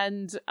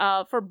 and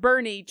for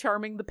Bernie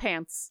charming the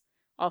pants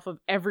off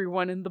of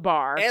everyone in the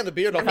bar. And the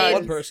beard off of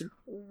one person.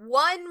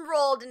 One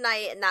roll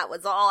tonight, and that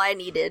was all I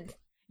needed.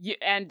 Yeah,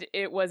 and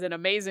it was an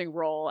amazing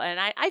roll, and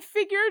I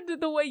figured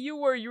the way you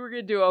were going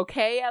to do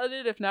okay at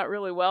it, if not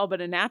really well,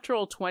 but a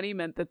natural 20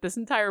 meant that this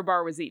entire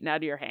bar was eaten out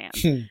of your hand.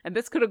 And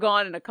this could have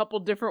gone in a couple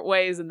different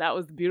ways, and that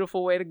was the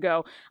beautiful way to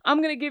go.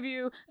 I'm going to give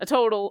you a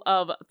total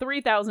of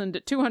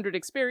 3,200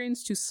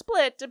 experience to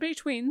split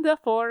between the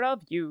four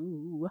of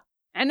you.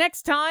 And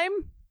next time,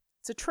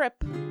 it's a trip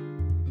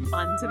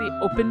onto the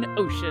open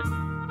ocean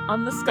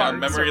on the Scarred Down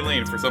memory Serpent.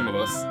 lane for some of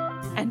us.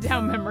 And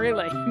down memory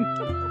lane.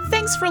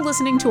 Thanks for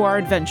listening to our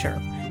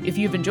adventure. If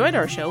you've enjoyed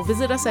our show,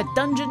 visit us at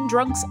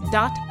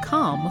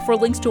dungeondrunks.com for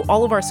links to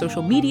all of our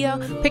social media,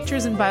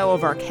 pictures and bio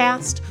of our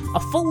cast,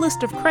 a full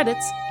list of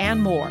credits,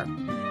 and more.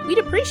 We'd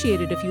appreciate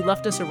it if you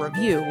left us a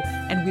review,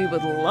 and we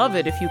would love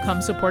it if you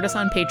come support us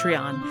on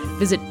Patreon.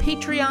 Visit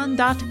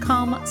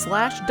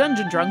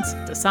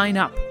patreon.com/dungeondrunks to sign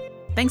up.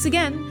 Thanks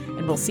again,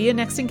 and we'll see you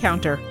next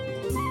encounter.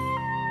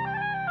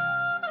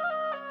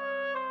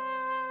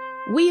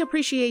 We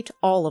appreciate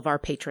all of our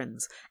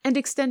patrons, and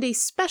extend a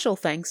special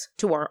thanks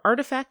to our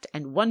Artifact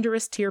and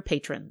Wondrous tier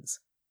patrons.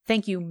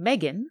 Thank you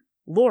Megan,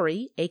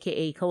 Lori,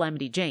 aka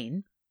Calamity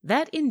Jane,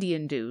 That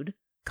Indian Dude,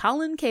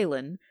 Colin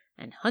Kalin,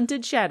 and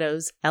Hunted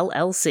Shadows,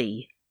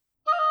 LLC.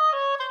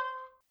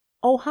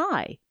 Oh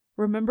hi,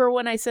 remember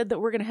when I said that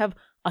we're going to have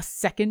a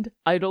second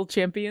Idle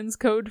Champions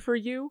code for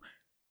you?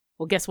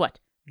 Well, guess what?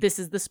 This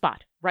is the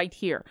spot, right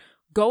here.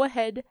 Go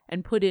ahead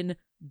and put in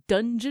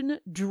Dungeon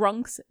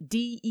Drunks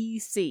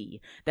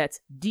DEC. That's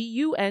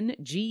DUNGEON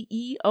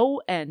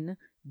DRUNKS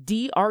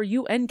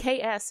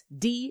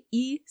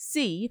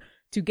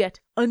to get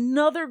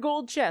another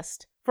gold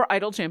chest for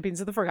Idle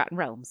Champions of the Forgotten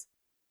Realms.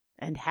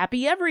 And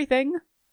happy everything!